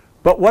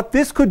 But what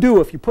this could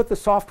do if you put the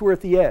software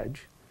at the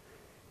edge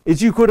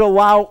is you could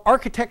allow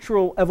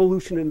architectural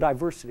evolution and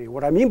diversity.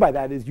 What I mean by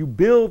that is you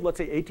build, let's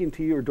say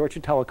AT&T or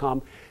Deutsche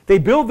Telekom, they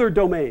build their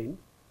domain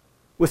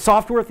with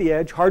software at the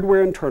edge,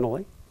 hardware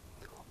internally.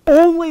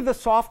 Only the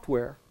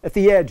software at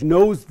the edge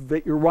knows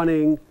that you're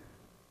running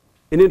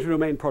an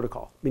interdomain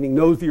protocol, meaning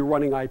knows that you're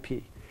running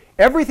IP.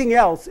 Everything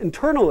else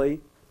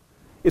internally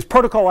is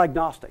protocol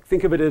agnostic.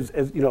 Think of it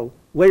as you know,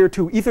 layer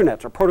 2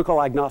 Ethernets are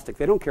protocol agnostic.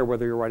 They don't care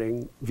whether you're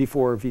running v4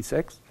 or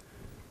v6.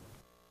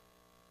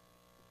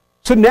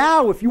 So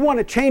now if you want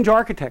to change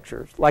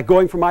architectures, like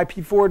going from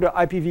IP4 to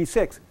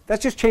IPv6,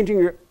 that's just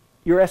changing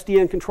your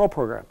SDN control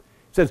program.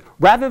 It says,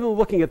 rather than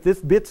looking at this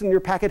bits in your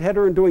packet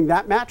header and doing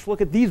that match, look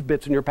at these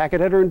bits in your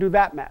packet header and do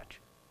that match.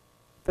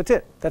 That's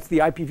it. That's the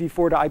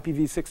IPv4 to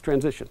IPv6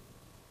 transition.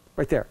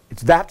 Right there.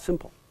 It's that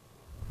simple.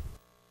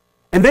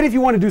 And then if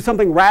you want to do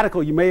something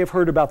radical, you may have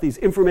heard about these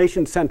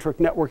information-centric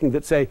networking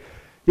that say,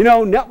 you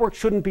know, networks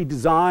shouldn't be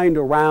designed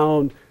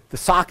around the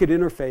socket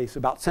interface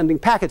about sending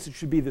packets. It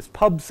should be this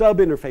pub-sub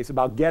interface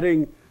about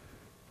getting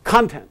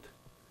content.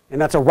 And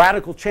that's a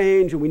radical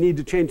change, and we need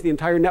to change the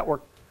entire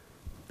network.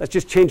 That's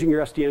just changing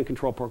your SDN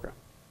control program.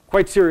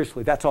 Quite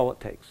seriously, that's all it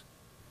takes.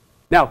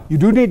 Now, you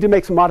do need to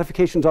make some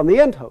modifications on the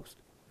end host.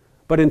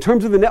 But in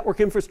terms of the network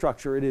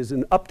infrastructure, it is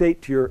an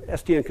update to your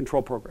SDN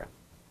control program.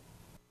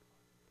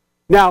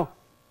 Now,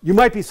 you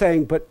might be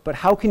saying, but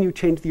how can you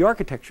change the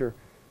architecture?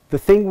 The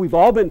thing we've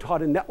all been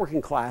taught in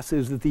networking class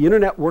is that the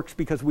internet works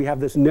because we have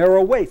this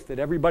narrow waist that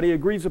everybody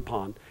agrees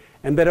upon.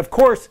 And that, of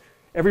course,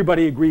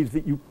 everybody agrees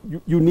that you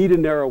need a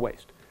narrow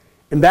waist.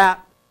 And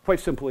that, quite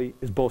simply,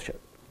 is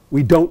bullshit.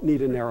 We don't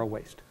need a narrow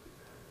waist.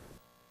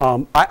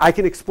 I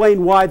can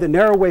explain why the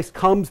narrow waist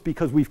comes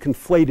because we've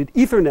conflated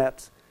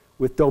Ethernets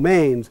with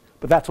domains,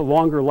 but that's a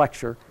longer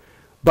lecture.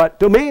 But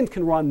domains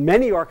can run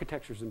many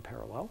architectures in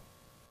parallel.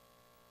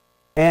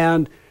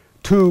 And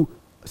to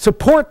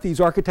support these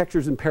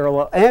architectures in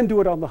parallel and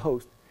do it on the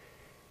host,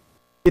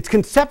 it's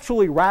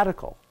conceptually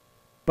radical,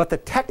 but the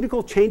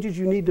technical changes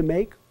you need to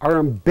make are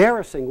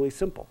embarrassingly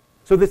simple.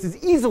 So this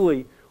is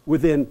easily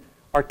within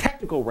our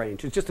technical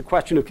range. It's just a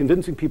question of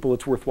convincing people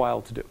it's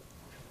worthwhile to do.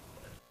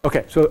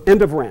 OK, so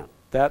end of rant.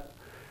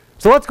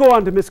 So let's go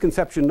on to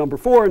misconception number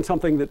 4 and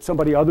something that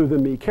somebody other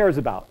than me cares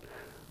about.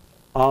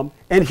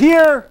 And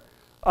here,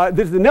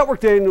 the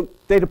network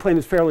data plane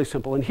is fairly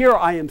simple. And here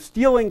I am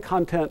stealing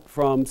content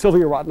from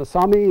Sylvia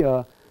Ratnasamy,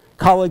 a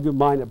colleague of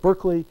mine at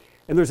Berkeley.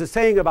 And there's a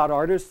saying about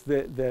artists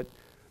that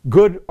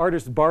good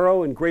artists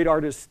borrow and great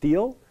artists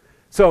steal.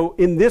 So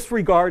in this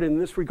regard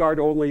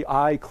only,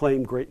 I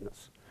claim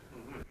greatness.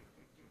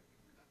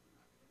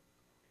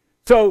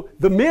 So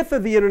the myth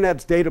of the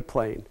internet's data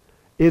plane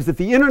is that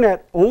the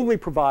internet only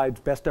provides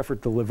best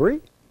effort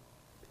delivery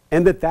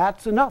and that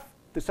that's enough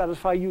to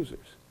satisfy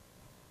users.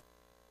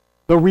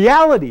 The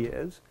reality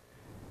is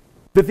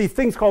that these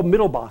things called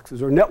middle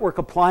boxes or network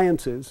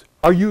appliances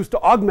are used to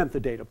augment the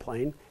data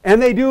plane,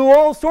 and they do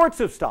all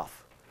sorts of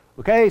stuff.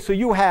 Okay, so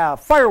you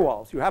have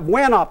firewalls, you have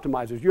WAN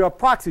optimizers, you have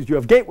proxies, you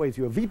have gateways,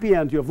 you have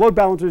VPNs, you have load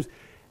balancers,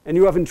 and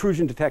you have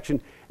intrusion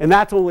detection, and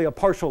that's only a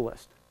partial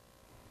list.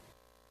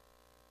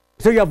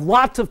 So you have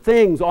lots of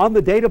things on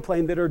the data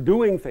plane that are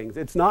doing things.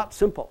 It's not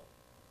simple.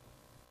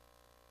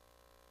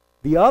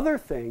 The other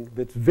thing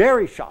that's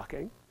very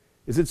shocking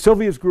is that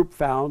Sylvia's group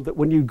found that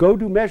when you go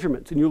do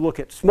measurements and you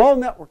look at small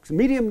networks,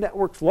 medium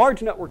networks,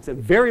 large networks,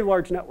 and very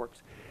large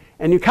networks,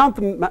 and you count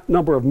the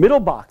number of middle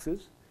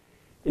boxes,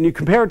 and you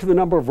compare it to the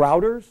number of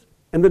routers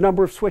and the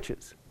number of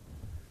switches,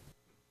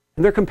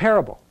 and they're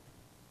comparable.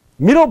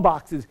 Middle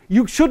boxes,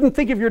 you shouldn't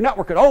think of your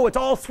network as, oh, it's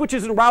all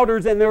switches and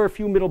routers, and there are a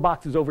few middle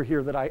boxes over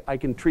here that I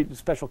can treat in a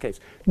special case.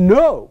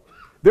 No,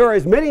 there are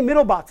as many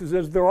middle boxes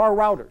as there are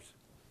routers.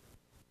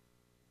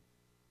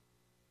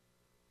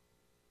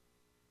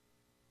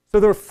 So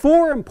there are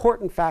 4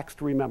 important facts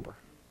to remember.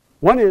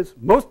 One is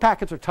most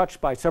packets are touched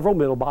by several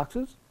middle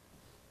boxes.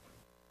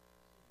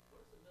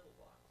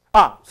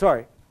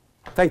 Sorry.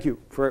 Thank you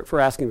for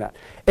asking that.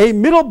 A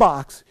middle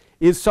box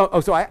is so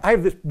I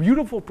have this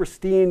beautiful,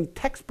 pristine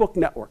textbook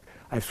network.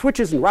 I have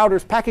switches and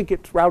routers. Packet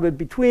gets routed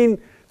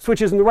between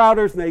switches and the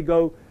routers, and they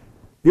go.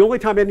 The only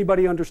time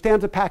anybody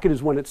understands a packet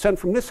is when it's sent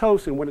from this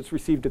host and when it's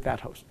received at that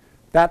host.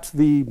 That's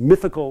the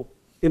mythical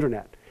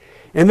internet.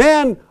 And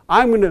then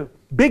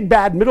big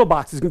bad middle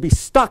box is going to be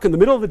stuck in the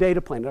middle of the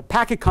data plane. And a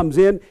packet comes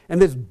in,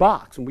 and this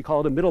box, and we call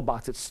it a middle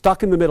box, it's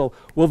stuck in the middle,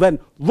 will then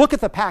look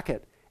at the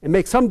packet and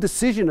make some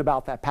decision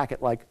about that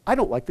packet, like, I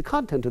don't like the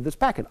content of this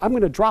packet. I'm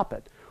going to drop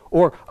it.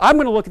 Or I'm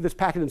going to look at this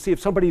packet and see if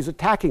somebody's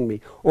attacking me.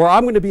 Or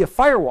I'm going to be a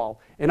firewall,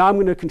 and I'm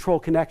going to control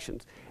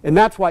connections. And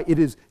that's why it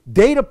is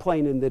data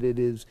plane in that it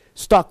is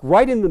stuck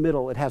right in the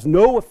middle. It has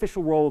no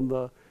official role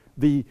in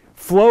the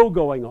flow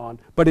going on,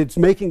 but it's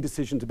making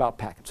decisions about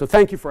packets. So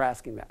thank you for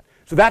asking that.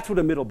 So that's what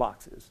a middle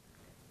box is.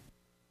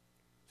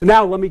 So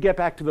now let me get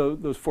back to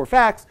those 4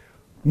 facts.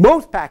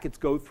 Most packets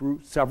go through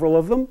several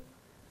of them.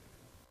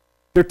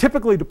 They're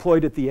typically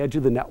deployed at the edge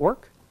of the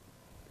network.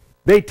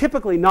 They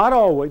typically, not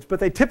always, but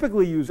they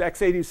typically use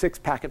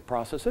x86 packet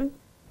processing.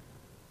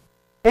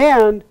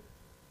 And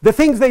the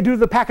things they do to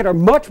the packet are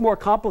much more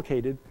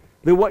complicated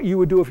than what you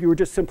would do if you were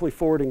just simply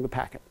forwarding the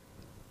packet.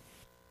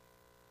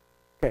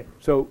 Okay,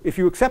 so if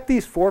you accept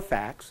these 4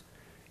 facts,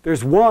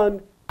 there's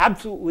one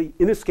absolutely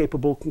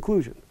inescapable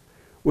conclusion,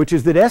 which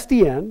is that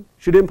SDN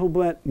should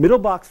implement middle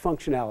box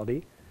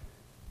functionality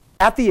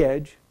at the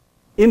edge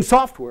in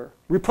software,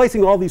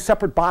 replacing all these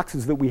separate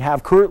boxes that we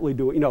have currently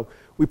doing. You know,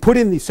 we put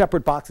in these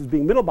separate boxes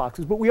being middle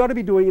boxes, but we ought to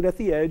be doing it at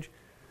the edge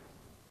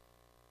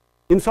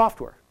in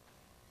software,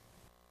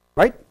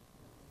 right?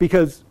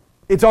 Because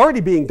it's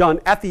already being done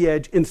at the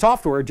edge in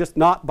software, just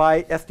not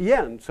by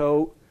SDN.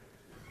 So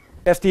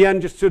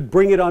SDN just should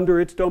bring it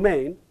under its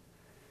domain.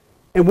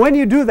 And when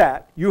you do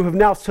that, you have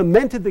now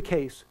cemented the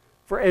case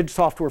for edge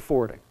software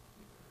forwarding.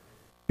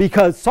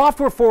 Because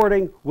software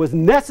forwarding was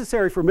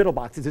necessary for middle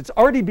boxes. It's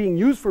already being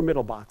used for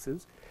middle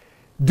boxes.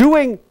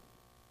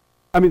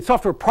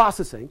 Software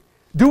processing,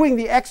 doing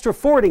the extra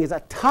forwarding is a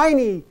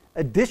tiny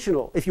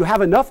additional. If you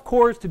have enough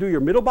cores to do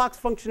your middle box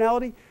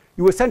functionality,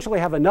 you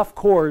essentially have enough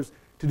cores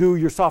to do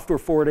your software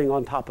forwarding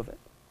on top of it.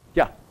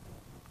 Yeah? What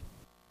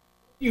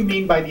do you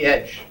mean by the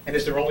edge? And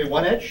is there only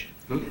one edge?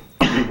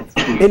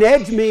 An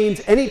edge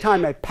means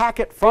anytime a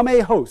packet from a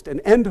host,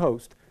 an end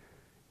host,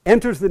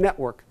 enters the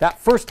network, that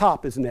first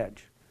hop is an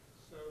edge.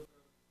 So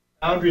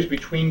boundaries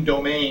between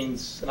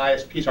domains and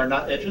ISPs are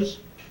not edges?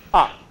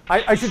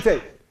 I should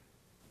say,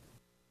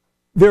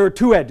 there are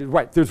 2 edges,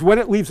 right. There's when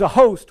it leaves a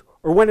host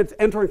or when it's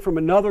entering from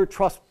another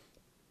trust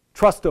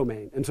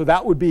domain. And so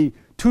that would be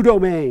 2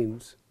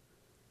 domains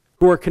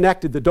who are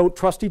connected that don't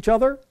trust each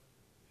other.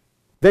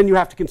 Then you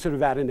have to consider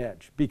that an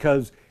edge,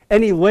 because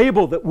any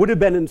label that would have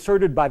been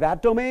inserted by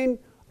that domain,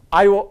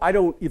 I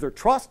don't either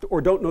trust or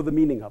don't know the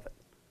meaning of it.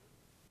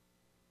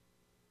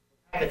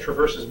 It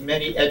traverses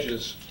many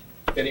edges,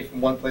 getting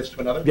from one place to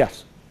another?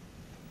 Yes.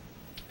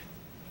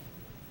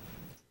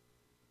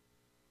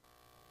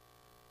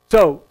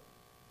 So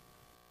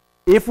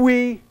if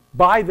we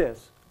buy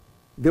this,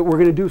 that we're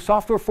going to do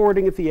software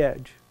forwarding at the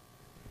edge,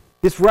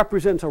 this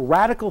represents a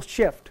radical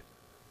shift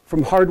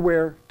from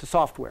hardware to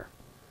software.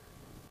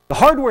 The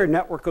hardware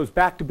network goes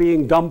back to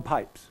being dumb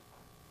pipes,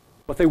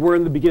 what they were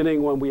in the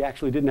beginning when we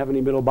actually didn't have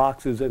any middle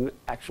boxes and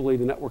actually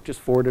the network just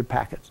forwarded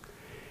packets.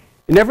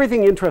 And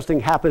everything interesting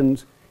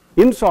happens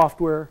in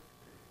software,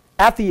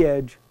 at the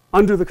edge,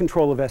 under the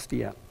control of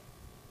SDN.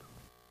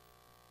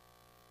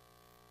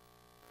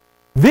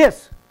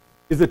 This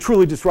is the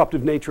truly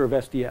disruptive nature of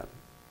SDN.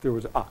 There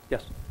was,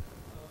 yes?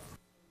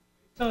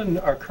 Based on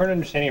our current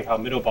understanding of how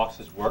middle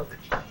boxes work,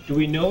 do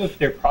we know if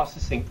they're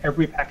processing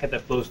every packet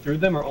that flows through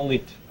them or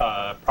only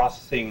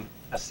processing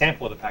a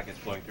sample of the packets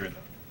flowing through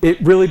them?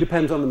 It really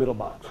depends on the middle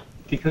box.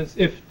 Because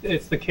if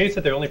it's the case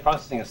that they're only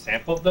processing a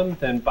sample of them,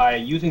 then by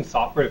using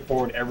software to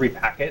forward every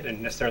packet and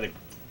necessarily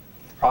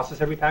process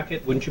every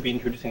packet, wouldn't you be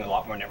introducing a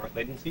lot more network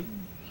latency?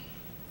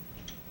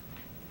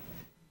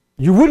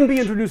 You wouldn't be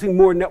introducing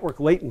more network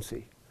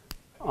latency.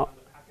 The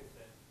packets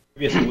that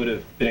previously would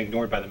have been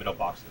ignored by the middle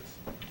boxes.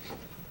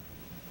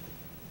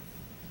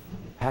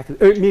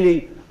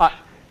 Meaning,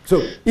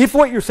 so if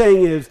what you're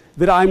saying is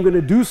that I'm going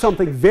to do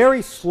something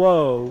very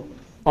slow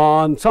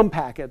on some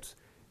packets,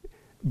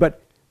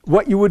 but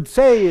what you would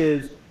say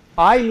is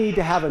I need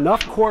to have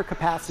enough core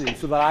capacity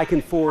so that I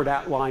can forward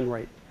at line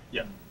rate.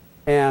 Yeah.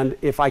 And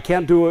if I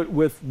can't do it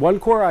with 1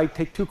 core, I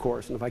take 2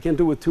 cores. And if I can't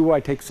do it with 2, I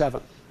take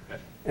 7.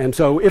 Okay. And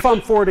so if I'm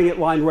forwarding at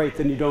line rate,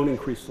 then you don't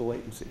increase the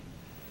latency.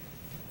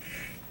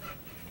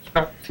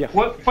 Yeah.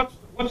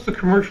 What's the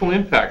commercial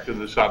impact of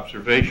this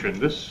observation?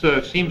 This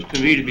seems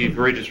to me to be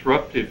very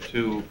disruptive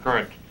to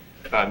current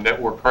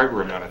network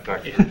hardware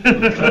manufacturers.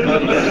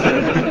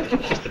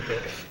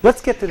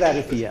 Let's get to that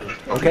at the end,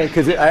 okay?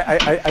 Because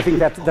I think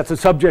that's a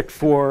subject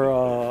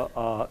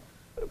for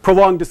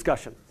prolonged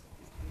discussion.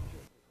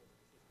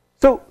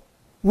 So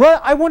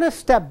I want to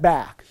step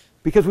back,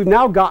 because we've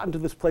now gotten to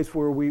this place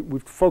where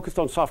we've focused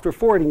on software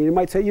forwarding. And you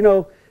might say, you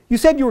know, you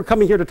said you were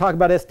coming here to talk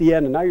about SDN,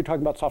 and now you're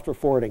talking about software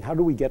forwarding. How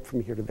do we get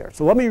from here to there?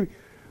 So let me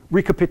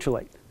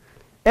recapitulate.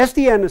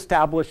 SDN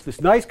established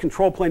this nice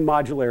control plane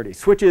modularity.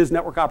 Switches,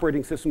 network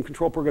operating system,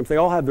 control programs, they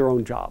all have their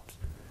own jobs.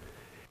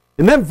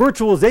 And then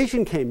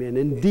virtualization came in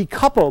and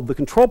decoupled the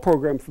control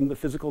program from the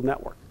physical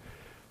network.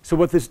 So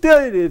what this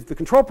did is the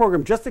control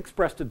program just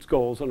expressed its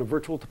goals on a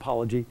virtual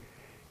topology.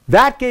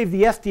 That gave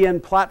the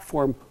SDN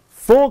platform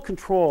full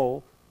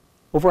control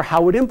over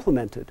how it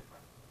implemented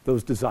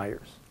those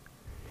desires.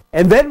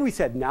 And then we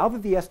said, now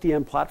that the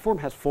SDN platform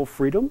has full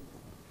freedom,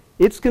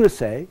 it's going to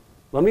say,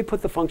 let me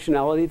put the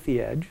functionality at the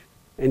edge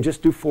and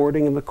just do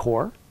forwarding in the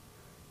core.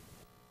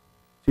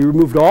 So you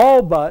removed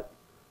all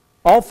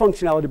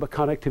functionality but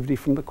connectivity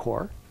from the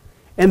core.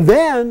 And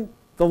then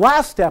the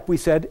last step we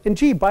said, and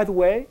gee, by the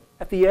way,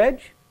 at the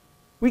edge,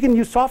 we can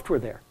use software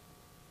there.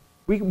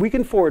 We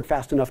can forward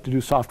fast enough to do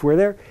software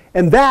there.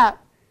 And that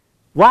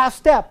last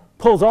step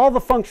pulls all the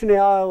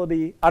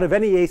functionality out of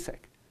any ASIC.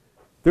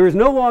 There is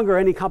no longer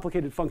any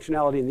complicated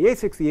functionality in the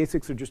ASICs. The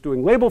ASICs are just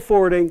doing label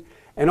forwarding,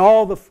 and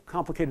all the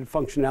complicated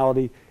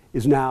functionality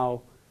is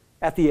now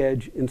at the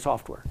edge in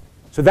software.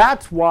 So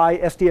that's why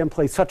SDN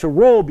plays such a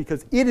role,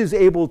 because it is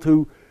able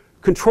to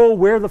control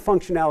where the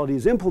functionality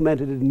is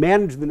implemented and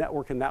manage the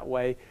network in that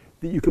way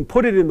that you can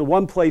put it in the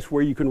one place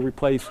where you can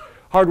replace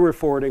hardware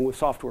forwarding with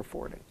software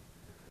forwarding.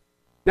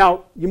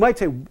 Now, you might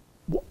say,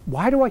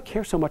 why do I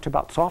care so much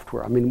about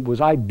software? I mean,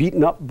 was I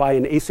beaten up by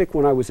an ASIC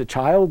when I was a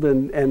child?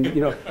 And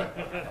you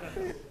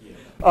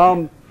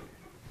know,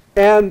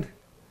 and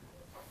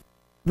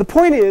the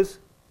point is,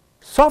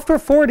 software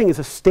forwarding is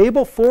a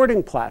stable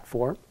forwarding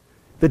platform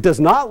that does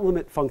not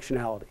limit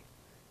functionality.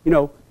 You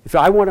know, if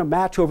I want to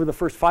match over the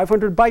first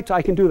 500 bytes,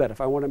 I can do that.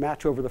 If I want to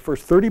match over the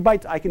first 30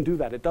 bytes, I can do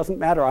that. It doesn't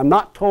matter. I'm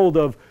not told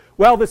of,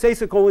 well, this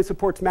ASIC only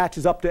supports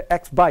matches up to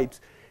X bytes.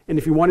 And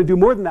if you want to do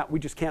more than that, we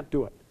just can't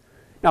do it.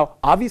 Now,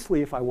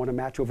 obviously, if I want to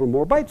match over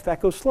more bytes,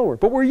 that goes slower.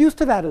 But we're used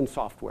to that in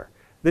software,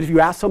 that if you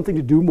ask something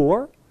to do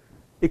more,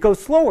 it goes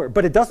slower.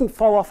 But it doesn't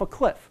fall off a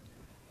cliff.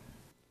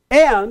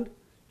 And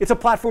it's a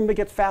platform that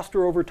gets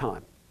faster over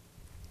time.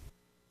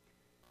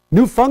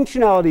 New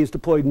functionality is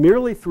deployed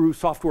merely through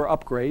software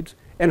upgrades.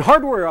 And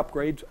hardware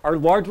upgrades are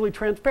largely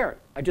transparent.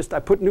 I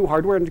put new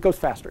hardware and it goes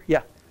faster.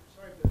 Yeah?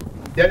 Sorry,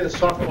 the idea that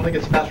software only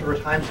gets faster over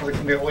time sounds like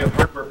something only a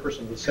hardware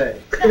person would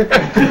say.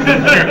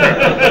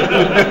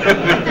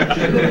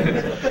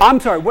 I'm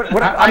sorry.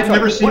 I've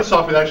never seen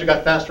software that actually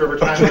got faster over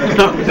time.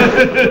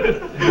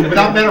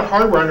 Without better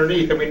hardware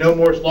underneath, and we know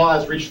Moore's law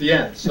has reached the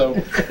end. So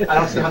I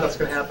don't see how that's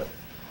going to happen.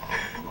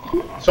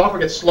 Software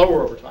gets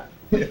slower over time.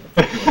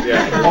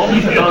 Yeah.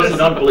 Only for those who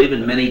don't believe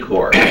in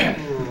mini-core.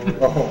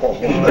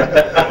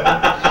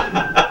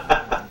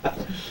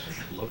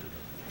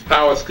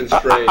 Power is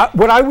constrained.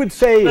 What I would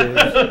say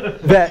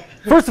is that,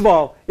 first of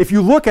all, if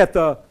you look at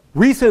the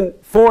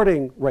recent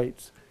forwarding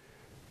rates,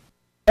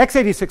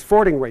 x86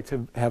 forwarding rates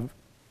have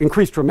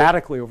increased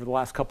dramatically over the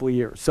last couple of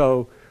years.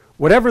 So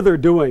whatever they're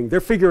doing,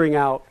 they're figuring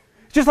out,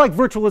 just like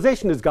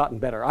virtualization has gotten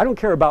better. I don't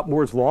care about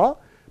Moore's law,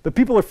 but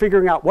people are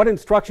figuring out what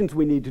instructions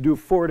we need to do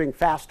forwarding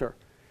faster.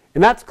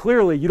 And that's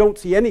clearly, you don't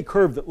see any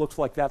curve that looks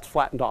like that's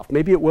flattened off.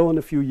 Maybe it will in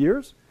a few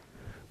years.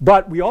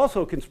 But we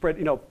also can spread,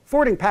 you know,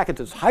 forwarding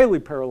packets is highly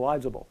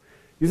parallelizable.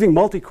 Using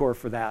multi-core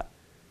for that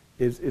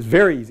is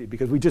very easy,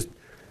 because we just,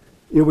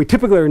 you know, we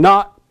typically are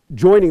not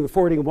joining the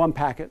forwarding of one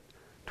packet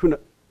to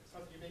another.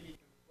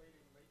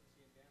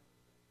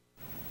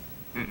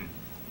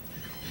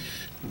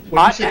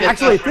 Actually,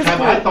 at this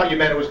point, I thought you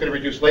meant it was going to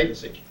reduce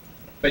latency.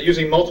 But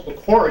using multiple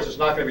cores is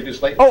not going to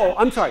reduce latency. Oh,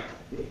 I'm sorry.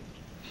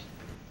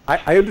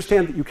 I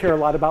understand that you care a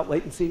lot about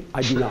latency.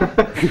 I do not.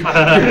 What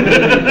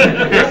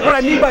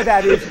I mean by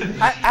that is,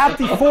 at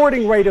the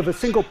forwarding rate of a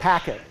single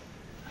packet,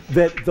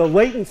 that the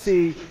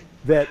latency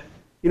that,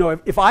 you know,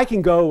 if I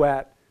can go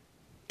at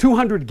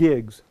 200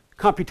 gigs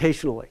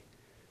computationally,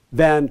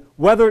 then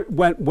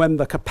when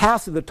the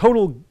capacity, the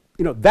total,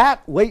 you know,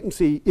 that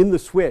latency in the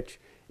switch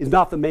is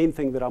not the main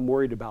thing that I'm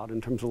worried about in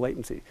terms of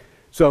latency.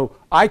 So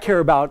I care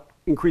about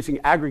increasing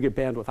aggregate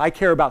bandwidth. I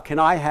care about, can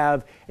I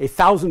have a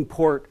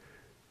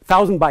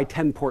 1,000 by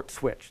 10 port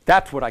switch?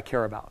 That's what I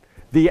care about.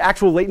 The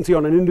actual latency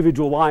on an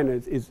individual line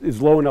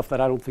is low enough that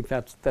I don't think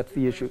that's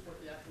the issue.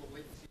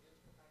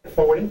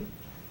 Forwarding?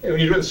 When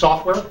you do it in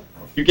software,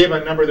 you gave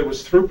a number that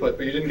was throughput,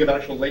 but you didn't give an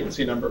actual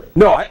latency number.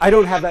 No, I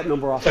don't have that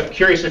number off. So I'm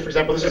curious if, for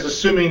example, this is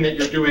assuming that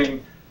you're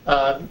doing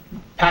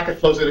packet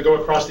flows that go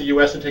across the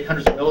US and take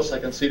hundreds of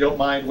milliseconds, so you don't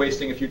mind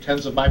wasting a few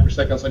tens of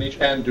microseconds on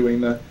each end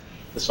doing the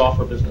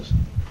software business.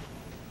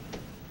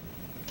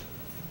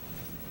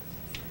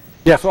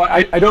 Yeah, so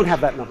I don't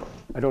have that number.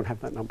 I don't have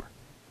that number.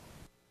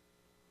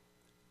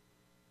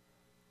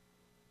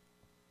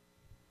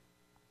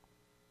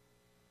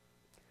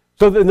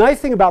 So the nice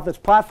thing about this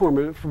platform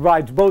is it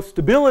provides both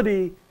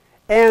stability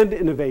and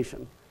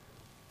innovation.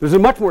 There's a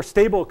much more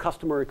stable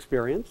customer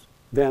experience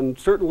than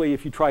certainly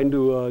if you try and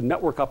do a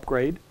network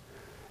upgrade.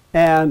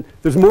 And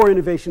there's more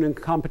innovation and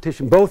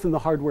competition, both in the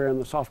hardware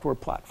and the software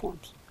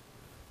platforms.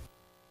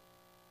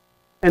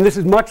 And this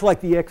is much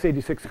like the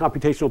x86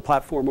 computational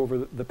platform over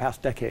the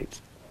past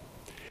decades.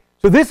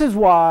 So this is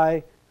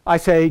why I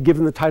say,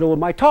 given the title of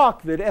my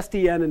talk, that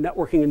SDN and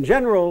networking in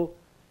general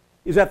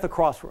is at the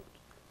crossroads.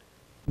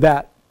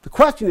 That the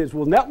question is,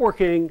 will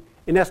networking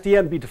in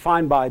SDN be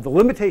defined by the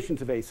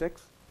limitations of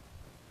ASICs?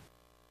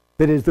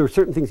 That is, there are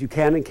certain things you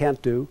can and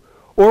can't do.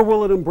 Or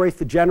will it embrace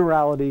the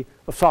generality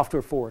of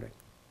software forwarding?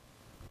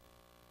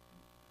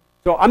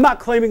 So I'm not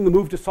claiming the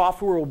move to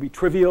software will be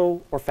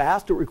trivial or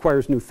fast. It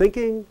requires new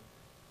thinking.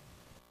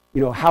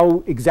 You know,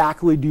 how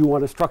exactly do you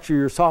want to structure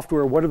your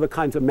software? What are the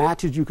kinds of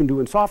matches you can do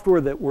in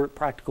software that weren't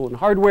practical in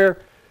hardware?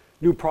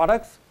 New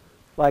products,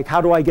 like how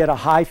do I get a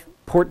high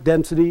port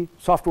density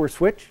software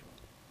switch?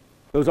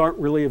 Those aren't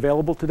really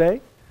available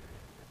today.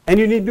 And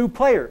you need new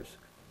players,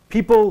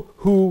 people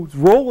whose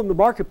role in the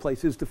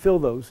marketplace is to fill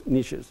those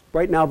niches.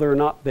 Right now, they're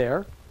not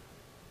there.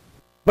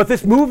 But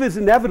this move is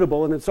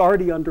inevitable, and it's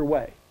already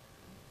underway.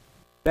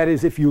 That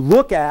is, if you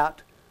look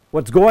at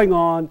what's going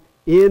on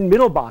in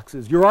middle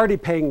boxes, you're already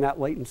paying that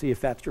latency if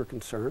that's your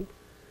concern.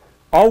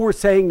 All we're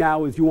saying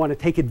now is you want to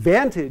take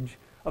advantage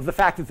of the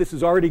fact that this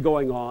is already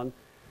going on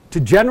to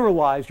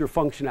generalize your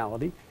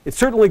functionality. It's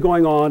certainly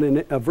going on in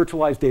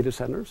virtualized data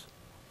centers.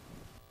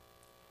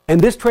 And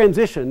this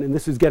transition, and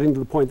this is getting to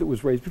the point that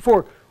was raised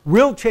before,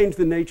 will change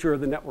the nature of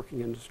the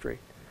networking industry.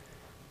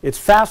 It's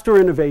faster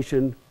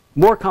innovation,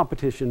 more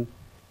competition,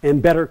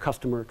 and better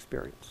customer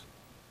experience.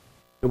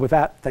 And with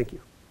that, thank you.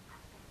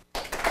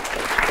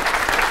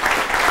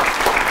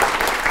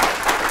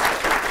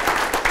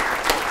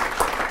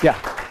 Yeah.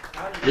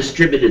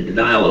 Distributed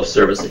denial of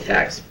service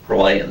attacks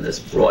play in this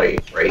bright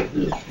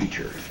new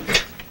future.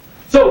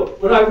 So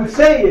what I would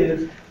say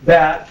is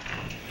that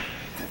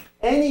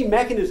any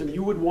mechanism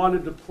you would want to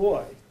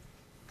deploy,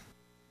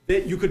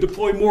 that you could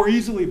deploy more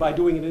easily by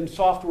doing it in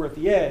software at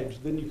the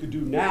edge than you could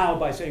do now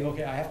by saying,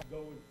 okay, I have to go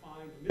and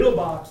find a middle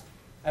box,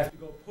 I have to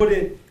go put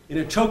it in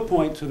a choke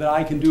point so that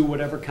I can do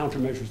whatever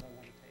countermeasures I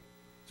want to take.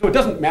 So it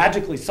doesn't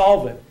magically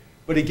solve it,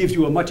 but it gives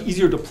you a much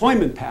easier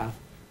deployment path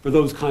for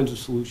those kinds of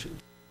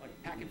solutions.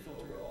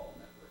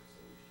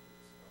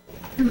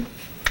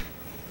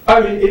 I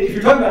mean, if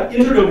you're talking about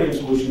interdomain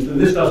solutions, then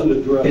this doesn't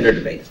address.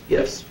 Interdomain,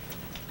 yes.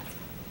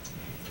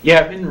 Yeah,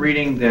 I've been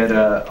reading that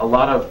a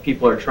lot of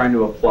people are trying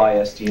to apply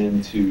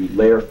SDN to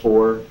layer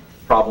 4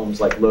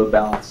 problems like load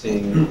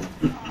balancing.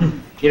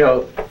 You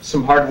know,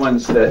 some hard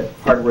ones that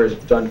hardware has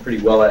done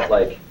pretty well at,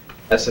 like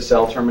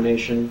SSL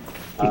termination.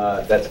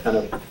 That's kind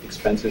of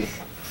expensive.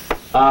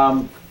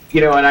 You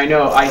know, and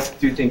I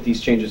do think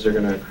these changes are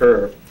going to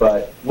occur,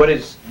 but what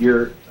is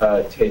your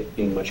take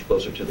being much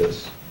closer to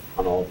this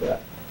on all of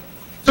that?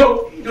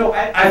 So, you know,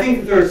 I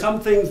think there are some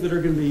things that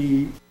are going to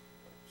be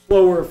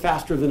slower,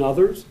 faster than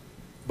others,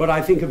 but I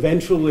think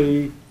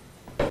eventually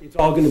it's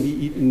all going to be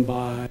eaten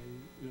by,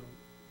 you know,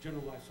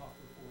 generalized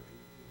software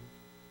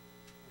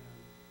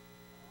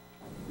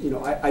forwarding. You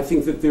know, I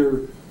think that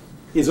there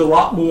is a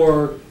lot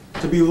more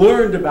to be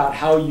learned about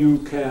how you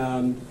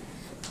can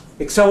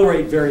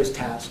accelerate various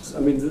tasks. I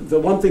mean, the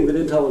one thing that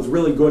Intel is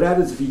really good at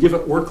is if you give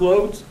it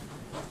workloads,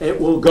 it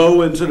will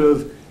go and sort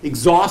of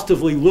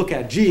exhaustively look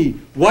at, gee,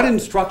 what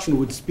instruction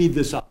would speed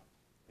this up?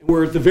 And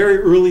we're at the very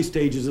early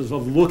stages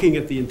of looking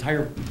at the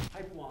entire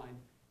pipeline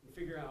and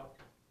figure out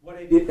what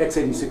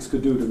x86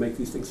 could do to make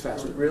these things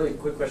faster. A really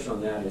quick question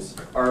on that is,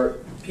 are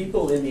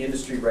people in the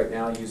industry right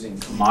now using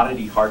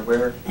commodity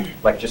hardware,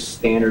 like just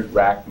standard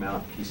rack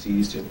mount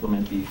PCs to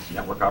implement these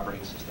network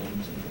operating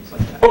systems and things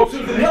like that? Oh,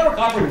 so the network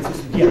operating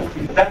system, yes,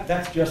 because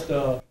that's just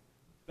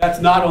that's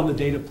not on the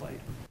data plane.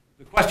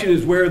 The question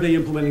is, where are they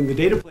implementing the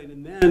data plane?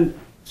 And then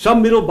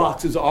some middle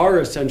boxes are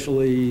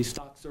essentially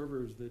stock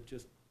servers that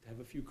just have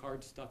a few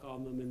cards stuck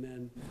on them. And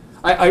then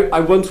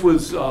I once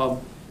was on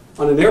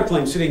an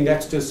airplane sitting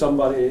next to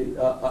somebody,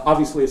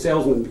 obviously a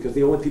salesman, because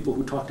the only people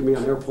who talk to me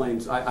on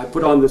airplanes, I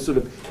put on this sort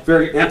of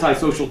very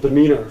antisocial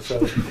demeanor.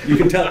 So you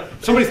can tell,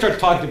 if somebody starts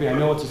talking to me, I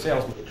know it's a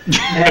salesman.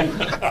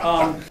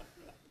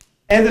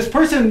 And this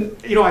person,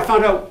 you know, I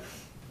found out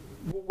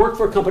worked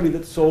for a company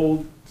that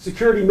sold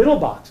security middle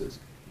boxes.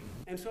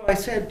 And so I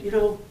said, you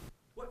know,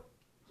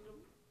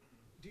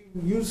 do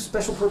you use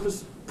special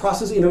purpose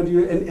processing? You know, do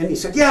you? And he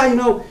said, yeah, you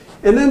know.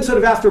 And then sort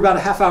of after about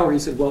a half hour, he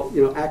said, well,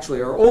 you know,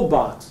 actually our old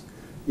box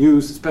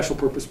used a special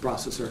purpose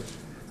processor.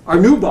 Our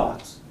new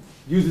box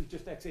uses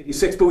just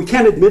x86, but we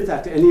can't admit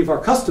that to any of our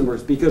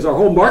customers because our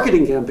whole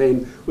marketing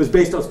campaign was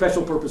based on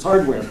special purpose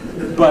hardware.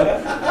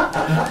 But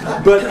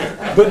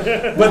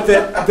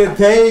that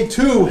they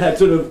too had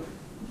sort of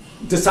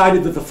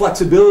decided that the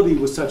flexibility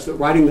was such that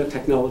riding that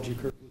technology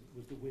curve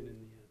was the win in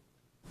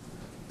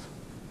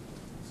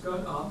the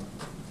end. Scott,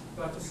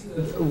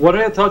 what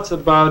are your thoughts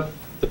about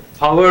the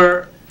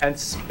power and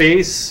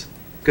space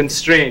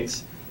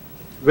constraints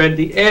when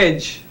the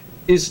edge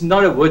is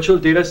not a virtual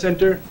data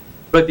center,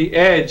 but the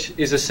edge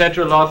is a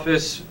central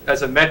office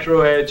as a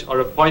metro edge or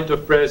a point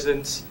of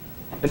presence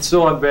and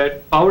so on, where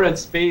power and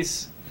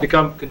space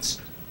become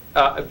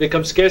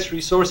scarce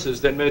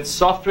resources? Then when it's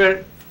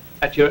software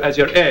at as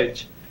your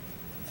edge,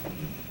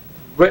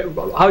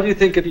 how do you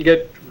think it will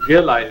get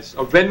realized,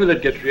 or when will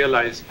it get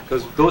realized?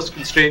 Because those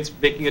constraints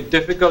making it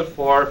difficult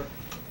for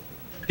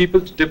people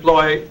to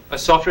deploy a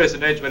software as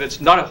an edge when it's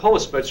not a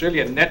host, but it's really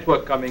a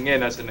network coming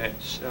in as an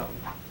edge.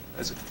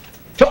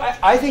 So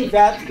I think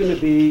that's going to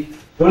be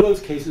one of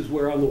those cases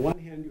where on the one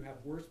hand you have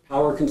worse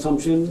power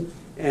consumption,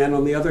 and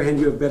on the other hand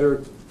you have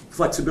better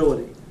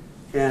flexibility.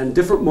 And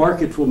different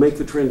markets will make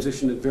the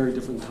transition at very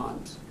different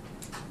times.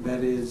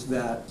 That is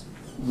that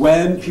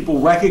when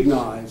people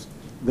recognize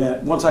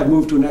that once I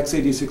move to an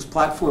x86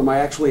 platform, I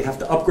actually have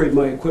to upgrade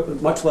my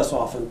equipment much less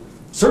often,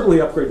 certainly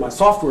upgrade my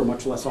software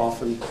much less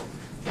often,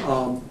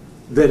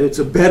 that it's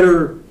a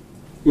better,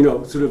 you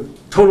know, sort of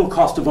total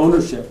cost of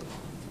ownership.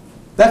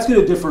 That's going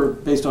to differ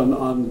based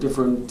on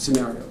different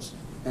scenarios.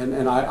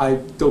 And I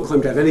don't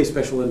claim to have any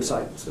special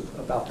insights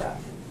about that.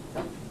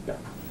 Yeah.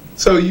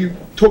 So you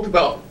talked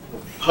about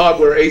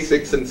hardware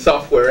ASICs and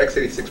software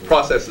x86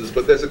 processors,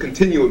 but there's a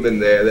continuum in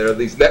there. There are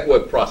these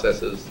network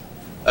processors.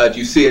 Do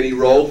you see any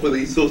role for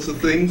these sorts of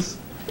things?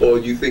 Or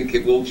you think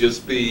it will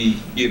just be,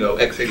 you know,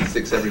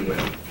 x86 everywhere?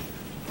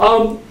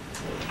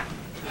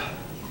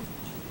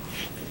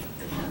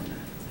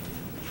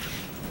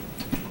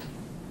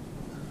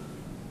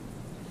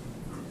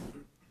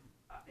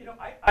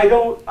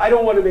 I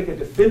don't want to make a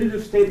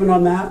definitive statement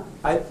on that.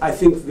 I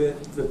think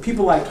that the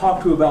people I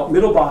talk to about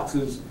middle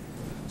boxes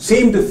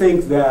seem to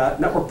think that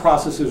network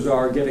processors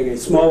are getting a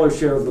smaller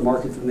share of the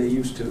market than they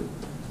used to.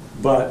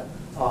 But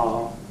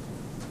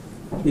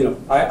you know,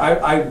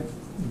 I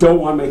don't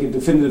want to make a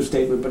definitive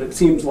statement, but it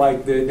seems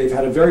like they've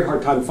had a very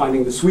hard time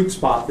finding the sweet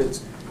spot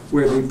that's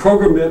where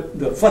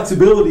the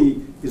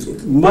flexibility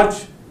is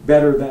much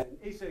better than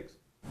ASICs,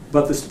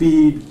 but the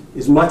speed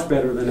is much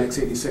better than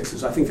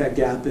x86s. I think that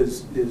gap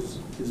is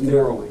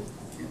narrowing.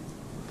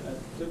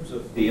 In terms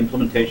of the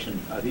implementation,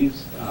 are these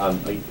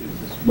is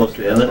this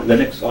mostly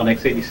Linux on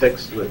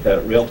x86 with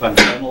a real-time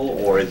kernel,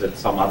 or is it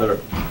some other?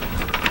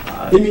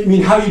 You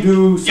mean how you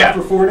do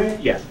software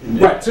forwarding? Yes.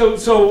 Right.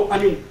 So I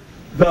mean,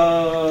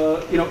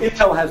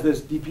 Intel has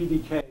this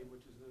DPDK, which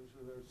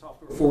is their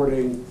software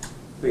forwarding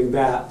thing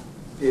that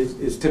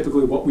is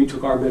typically what we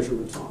took our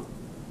measurements on.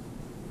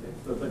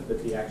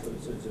 But the actual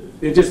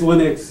It's just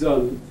Linux,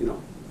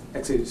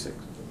 x86.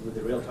 with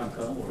the real-time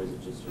kernel, or is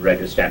it just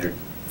regular standard?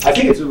 I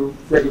think it's a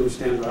regular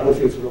standard. I don't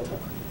think it's a real time.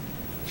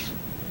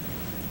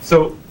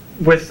 So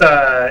with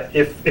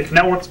if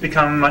networks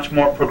become much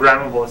more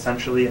programmable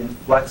essentially and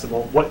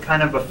flexible, what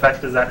kind of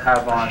effect does that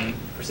have on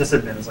for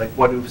sysadmins? Like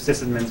what do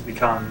sysadmins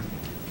become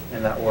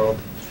in that world?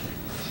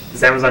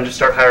 Does Amazon just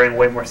start hiring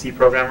way more C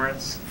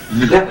programmers?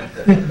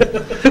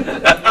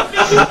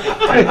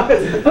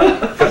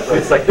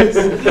 It's like this.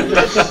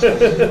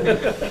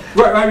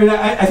 Right. I mean,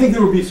 I think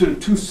there would be sort of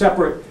two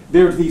separate.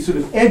 There's the sort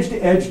of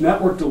edge-to-edge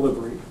network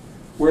delivery,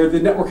 where the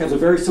network has a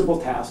very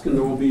simple task, and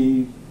there will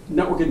be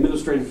network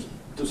administrators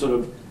to sort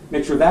of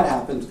make sure that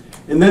happens.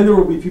 And then there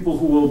will be people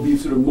who will be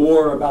sort of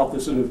more about the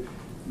sort of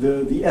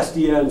the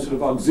SDN sort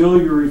of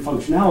auxiliary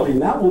functionality,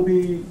 and that will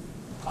be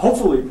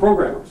hopefully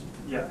programmers.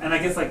 Yeah, and I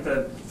guess like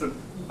the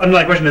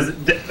underlying question is,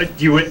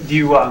 do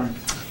you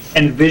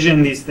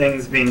envision these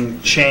things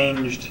being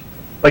changed?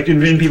 Like, do you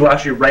envision people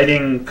actually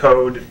writing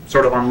code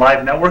sort of on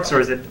live networks,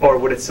 or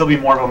would it still be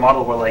more of a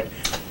model where like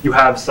you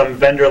have some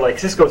vendor like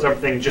Cisco or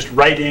something just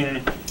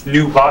writing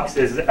new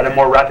boxes at a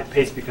more rapid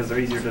pace because they're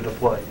easier to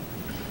deploy?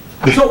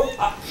 So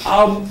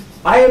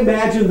I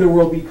imagine there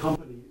will be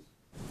companies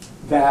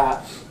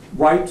that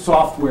write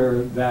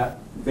software that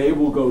they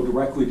will go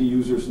directly to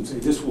users and say,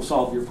 this will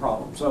solve your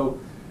problem. So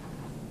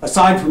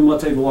aside from,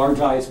 let's say, the large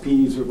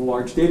ISPs or the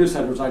large data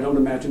centers, I don't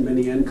imagine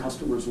many end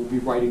customers will be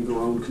writing their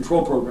own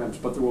control programs,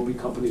 but there will be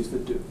companies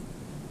that do.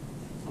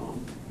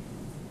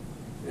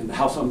 And the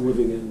house I'm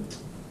living in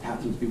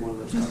happens to be one of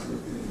those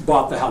customers.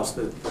 Bought the house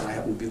that I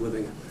happen to be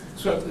living in.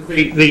 So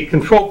the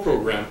control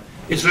program,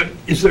 is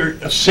there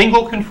a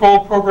single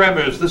control program,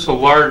 or is this a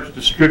large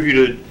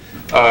distributed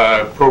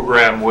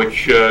program which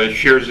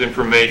shares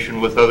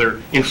information with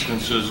other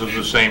instances of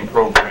the same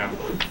program,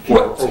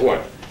 or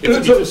what?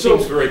 It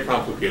seems very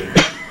complicated.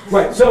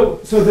 Right, so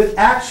that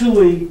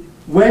actually,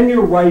 when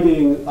you're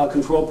writing a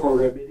control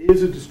program, it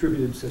is a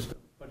distributed system,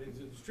 but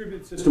it's a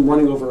distributed system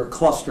running over a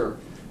cluster,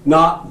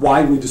 not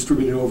widely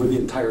distributed over the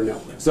entire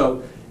network.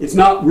 So it's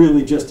not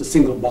really just a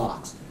single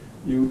box.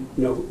 You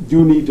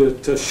do need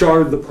to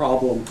shard the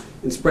problem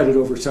and spread it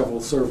over several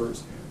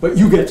servers, but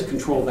you get to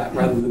control that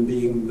rather than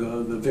being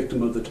the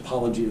victim of the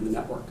topology of the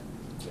network.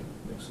 Okay,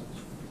 makes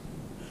sense.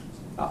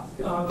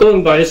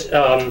 Going by this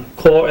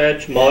core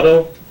edge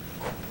model,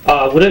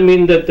 would it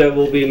mean that there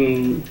will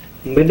be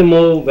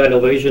minimal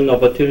renovation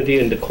opportunity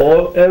in the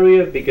core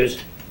area because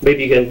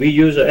maybe you can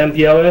reuse the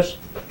MPLS?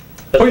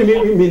 Oh,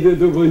 you mean there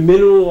will be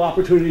minimal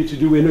opportunity to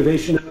do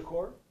innovation in the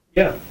core?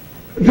 Yeah.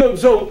 No,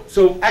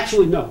 so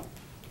actually no.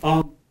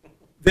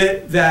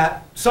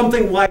 That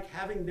something like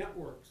having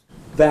networks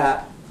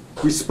that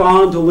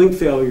respond to link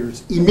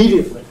failures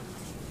immediately.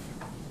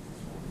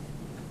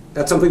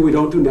 That's something we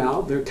don't do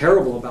now. They're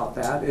terrible about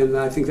that, and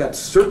I think that's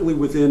certainly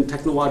within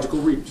technological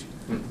reach.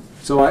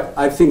 So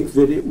I think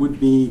that it would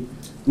be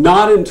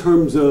not in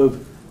terms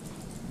of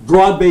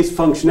broad-based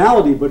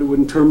functionality, but it would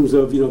in terms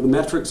of the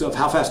metrics of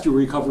how fast you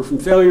recover from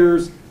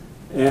failures,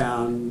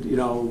 and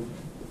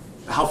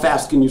how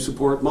fast can you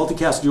support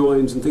multicast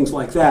joins and things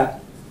like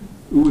that.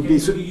 It would be.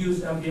 Can you use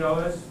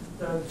MPLS?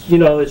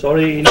 It's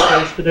already in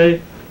place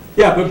today.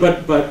 Yeah,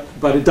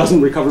 but it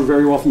doesn't recover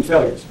very well from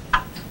failures.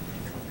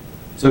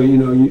 So you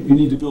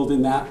need to build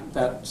in that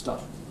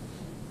stuff.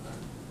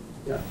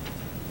 Yeah.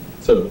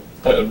 So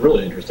a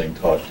really interesting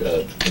talk,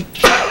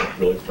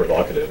 really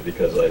provocative,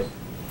 because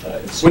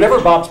whenever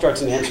Bob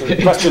starts an answer a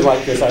question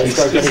like this, I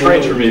start getting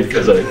strange for me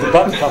because I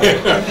think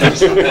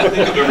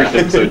of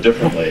everything so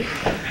differently.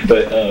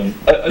 But I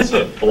just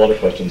have a lot of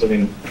questions. I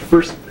mean,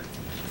 first,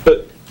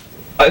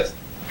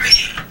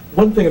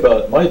 one thing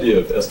about my idea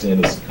of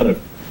SDN is kind of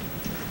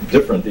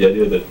different. The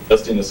idea that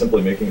SDN is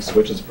simply making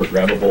switches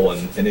programmable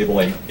and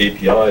enabling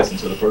APIs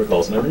into the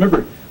protocols. And I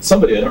remember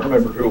somebody, I don't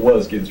remember who it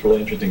was, gave this really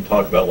interesting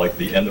talk about like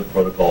the end of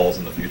protocols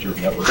and the future of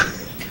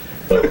networking.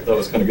 That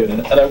was kind of good.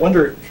 And I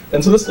wonder,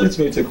 and so this leads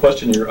me to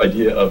question your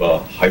idea of a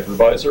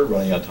hypervisor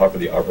running on top of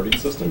the operating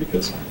system,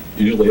 because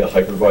usually a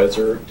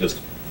hypervisor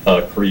just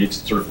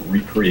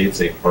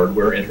recreates a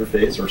hardware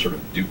interface or sort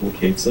of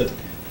duplicates it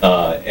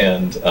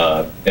and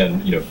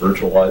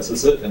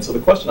virtualizes it. And so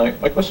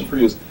my question for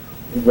you is,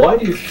 why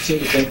do you seem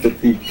to think that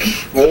the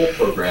control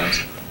programs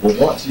will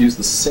want to use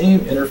the same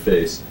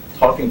interface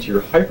talking to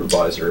your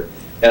hypervisor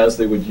as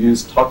they would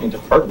use talking to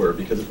hardware?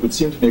 Because it would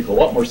seem to make a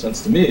lot more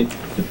sense to me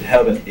to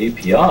have an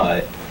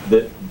API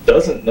that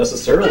doesn't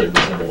necessarily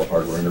resemble a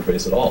hardware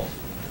interface at all.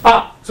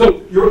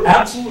 So you're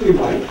absolutely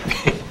right,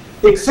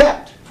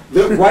 except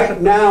that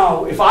right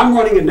now, if I'm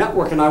running a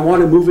network and I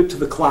want to move it to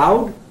the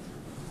cloud,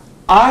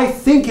 I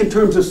think in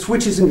terms of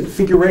switches and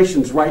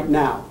configurations right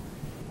now.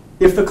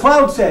 If the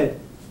cloud said,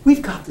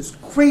 we've got this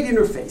great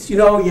interface, you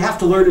have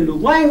to learn a new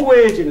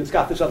language and it's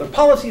got this other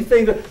policy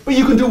thing, but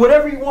you can do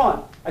whatever you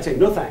want, I say,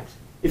 no thanks.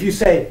 If you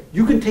say,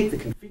 you can take the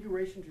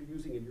configurations you're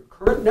using in your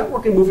current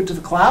network and move it to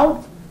the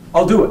cloud,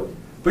 I'll do it.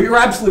 But you're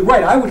absolutely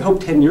right. I would hope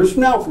 10 years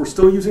from now, if we're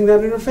still using that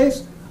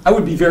interface, I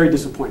would be very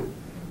disappointed.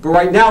 But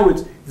right now,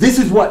 this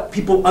is what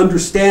people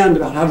understand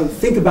about how to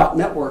think about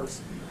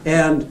networks.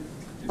 And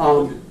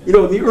in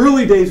the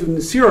early days of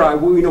Nicira,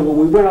 when we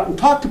went out and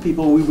talked to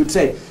people, we would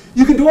say,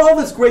 you can do all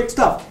this great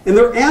stuff. And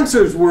their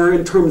answers were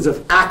in terms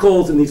of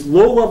ACLs and these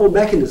low-level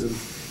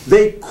mechanisms.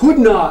 They could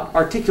not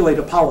articulate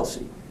a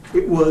policy.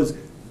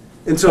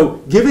 And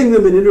so giving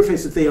them an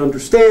interface that they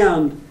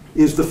understand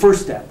is the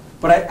first step.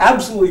 But I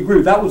absolutely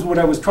agree. That was what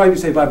I was trying to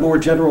say by more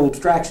general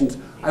abstractions.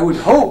 I would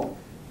hope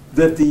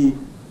that the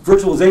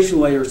virtualization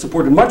layer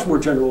supported much more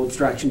general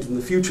abstractions in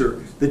the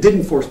future that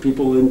didn't force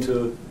people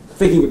into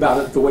thinking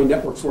about it the way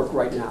networks work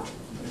right now.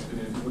 If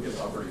you look at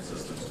operating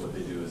systems, what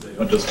they do is they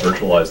don't just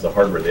virtualize the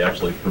hardware, they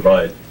actually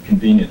provide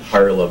convenient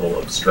higher level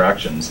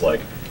abstractions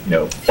like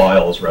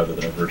files rather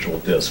than a virtual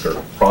disk, or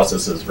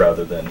processes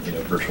rather than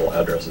virtual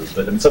addresses.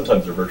 But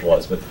sometimes they're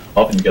virtualized, but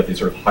often you get these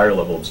sort of higher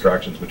level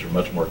abstractions which are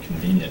much more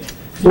convenient.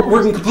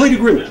 We're in complete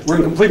agreement. We're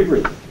in complete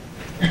agreement.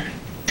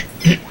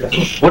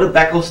 What do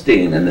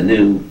Beckelstein and the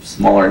new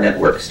smaller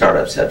network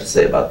startups have to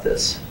say about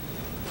this?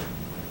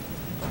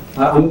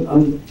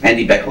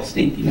 Andy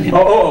Beckelstein, do you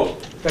know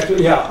him?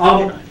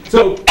 Yeah.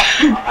 So,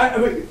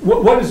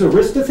 what is a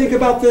risk to think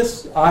about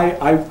this?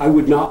 I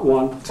would not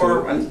want to.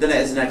 Or as the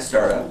next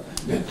startup.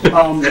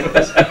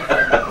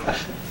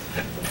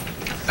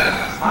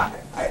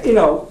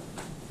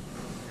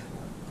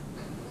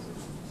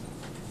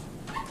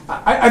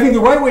 I think the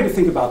right way to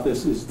think about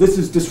this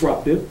is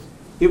disruptive.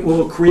 It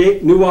will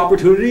create new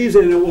opportunities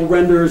and it will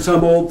render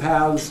some old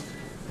paths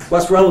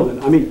less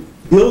relevant. I mean,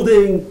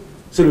 building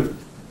sort of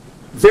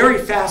very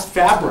fast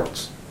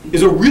fabrics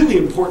is a really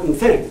important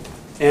thing.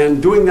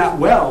 And doing that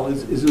well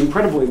is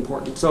incredibly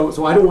important.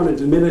 So I don't want to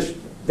diminish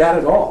that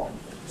at all.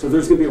 So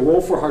there's going to be a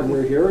role for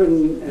hardware here,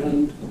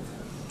 and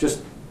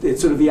just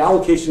it's sort of the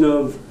allocation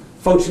of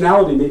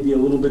functionality may be a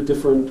little bit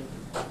different,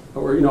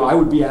 or I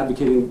would be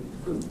advocating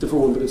a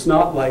different one, but it's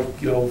not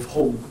like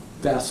whole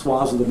vast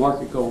swaths of the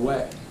market go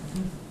away.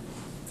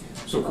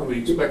 So can we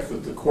expect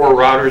that the core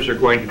routers are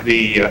going to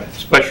be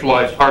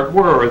specialized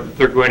hardware, or that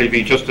they're going to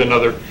be just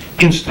another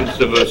instance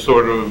of a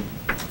sort of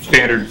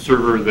standard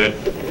server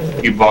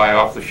that you buy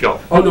off the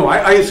shelf? Oh no,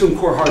 I assume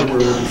core hardware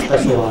will be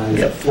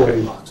specialized for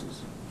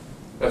boxes.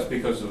 That's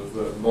because of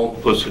the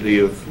multiplicity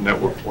of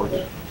network ports.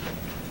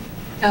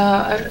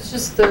 I was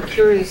just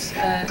curious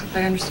if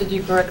I understood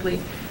you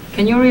correctly.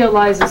 Can you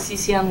realize a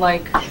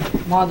CCN-like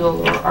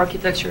model or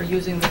architecture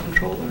using the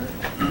controller?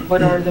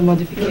 What are the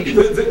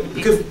modifications?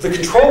 Because the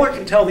controller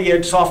can tell the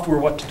edge software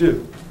what to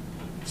do.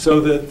 So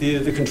that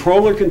the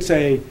controller can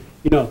say,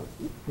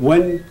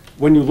 when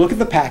you look at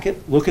the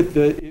packet, look at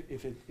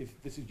if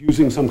this is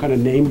using some kind of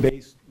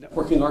name-based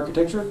networking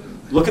architecture,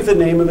 look at the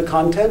name of the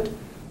content,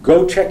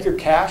 go check your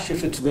cache.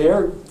 If it's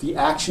there, the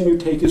action you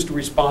take is to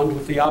respond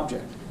with the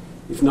object.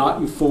 If not,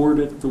 you forward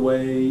it the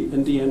way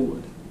NDN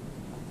would.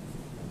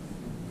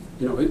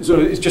 So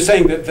it's just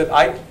saying that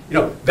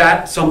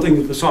that's something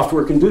that the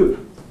software can do.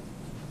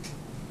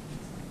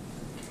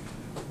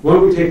 Why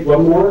don't we take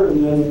one more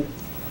and then?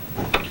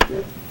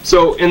 Yeah.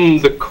 So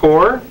in the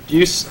core, do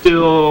you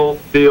still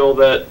feel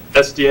that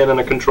SDN and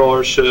a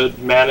controller should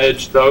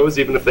manage those,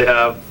 even if they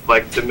have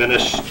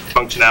diminished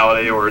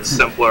functionality or it's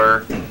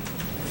simpler?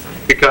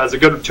 Because a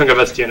good chunk of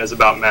SDN is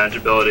about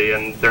manageability,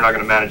 and they're not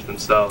going to manage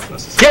themselves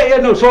necessarily.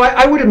 No. So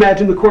I would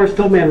imagine the core is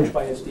still managed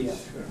by SDN.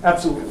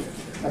 Absolutely,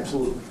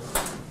 absolutely.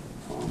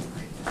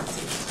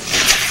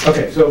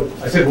 Okay, so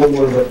I said one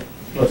more, but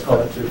let's call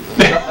it two.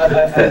 I'm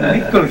a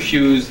bit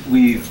confused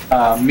with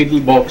middle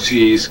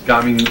boxes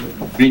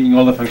bringing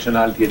all the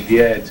functionality at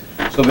the edge.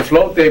 So the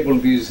flow table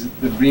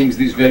brings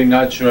this very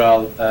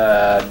natural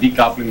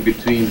decoupling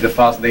between the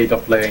fast data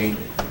plane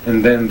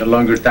and then the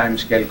longer time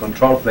scale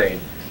control plane.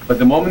 But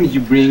the moment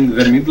you bring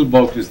the middle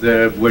boxes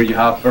there where you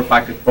have per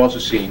packet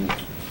processing,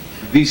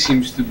 this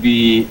seems to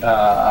be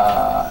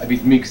a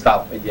bit mixed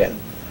up again.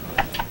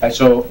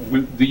 So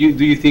do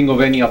you think of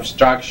any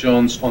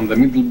abstractions on the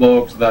middle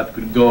box that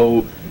could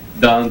go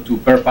down to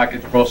per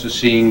packet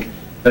processing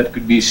that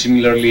could be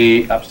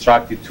similarly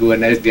abstracted to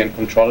an SDN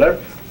controller?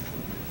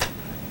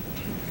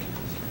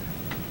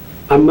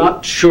 I'm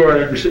not sure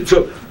I understand.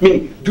 So,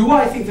 meaning, do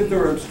I think that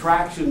there are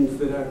abstractions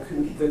that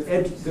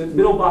that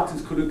middle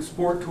boxes could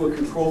export to a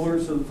controller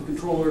so that the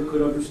controller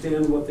could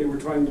understand what they were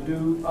trying to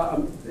do?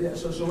 Yeah,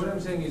 so what I'm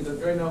saying is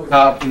that right now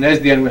in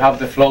SDN we have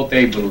the flow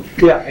table,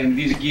 and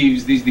this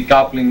gives this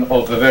decoupling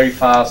of a very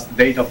fast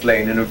data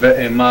plane and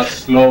a much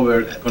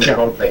slower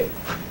control plane.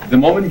 The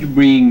moment you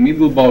bring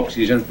middle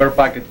boxes and per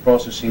packet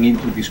processing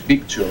into this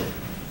picture,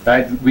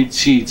 right, which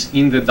sits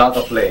in the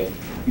data plane,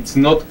 it's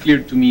not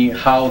clear to me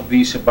how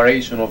the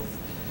separation of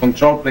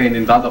control plane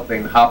and data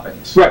plane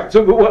happens. Right.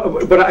 So,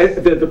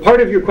 but the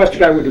part of your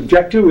question I would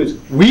object to is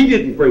we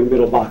didn't bring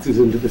middle boxes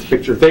into this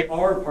picture. They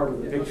are part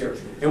of the picture,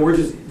 and we're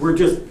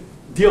just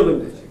dealing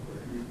with it.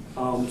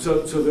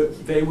 So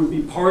that they would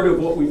be part of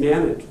what we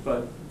manage,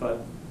 but it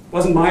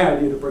wasn't my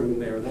idea to bring them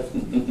there. That's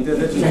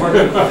just part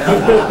of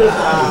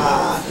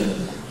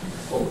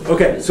it.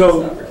 Okay.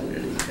 So,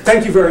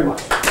 thank you very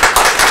much.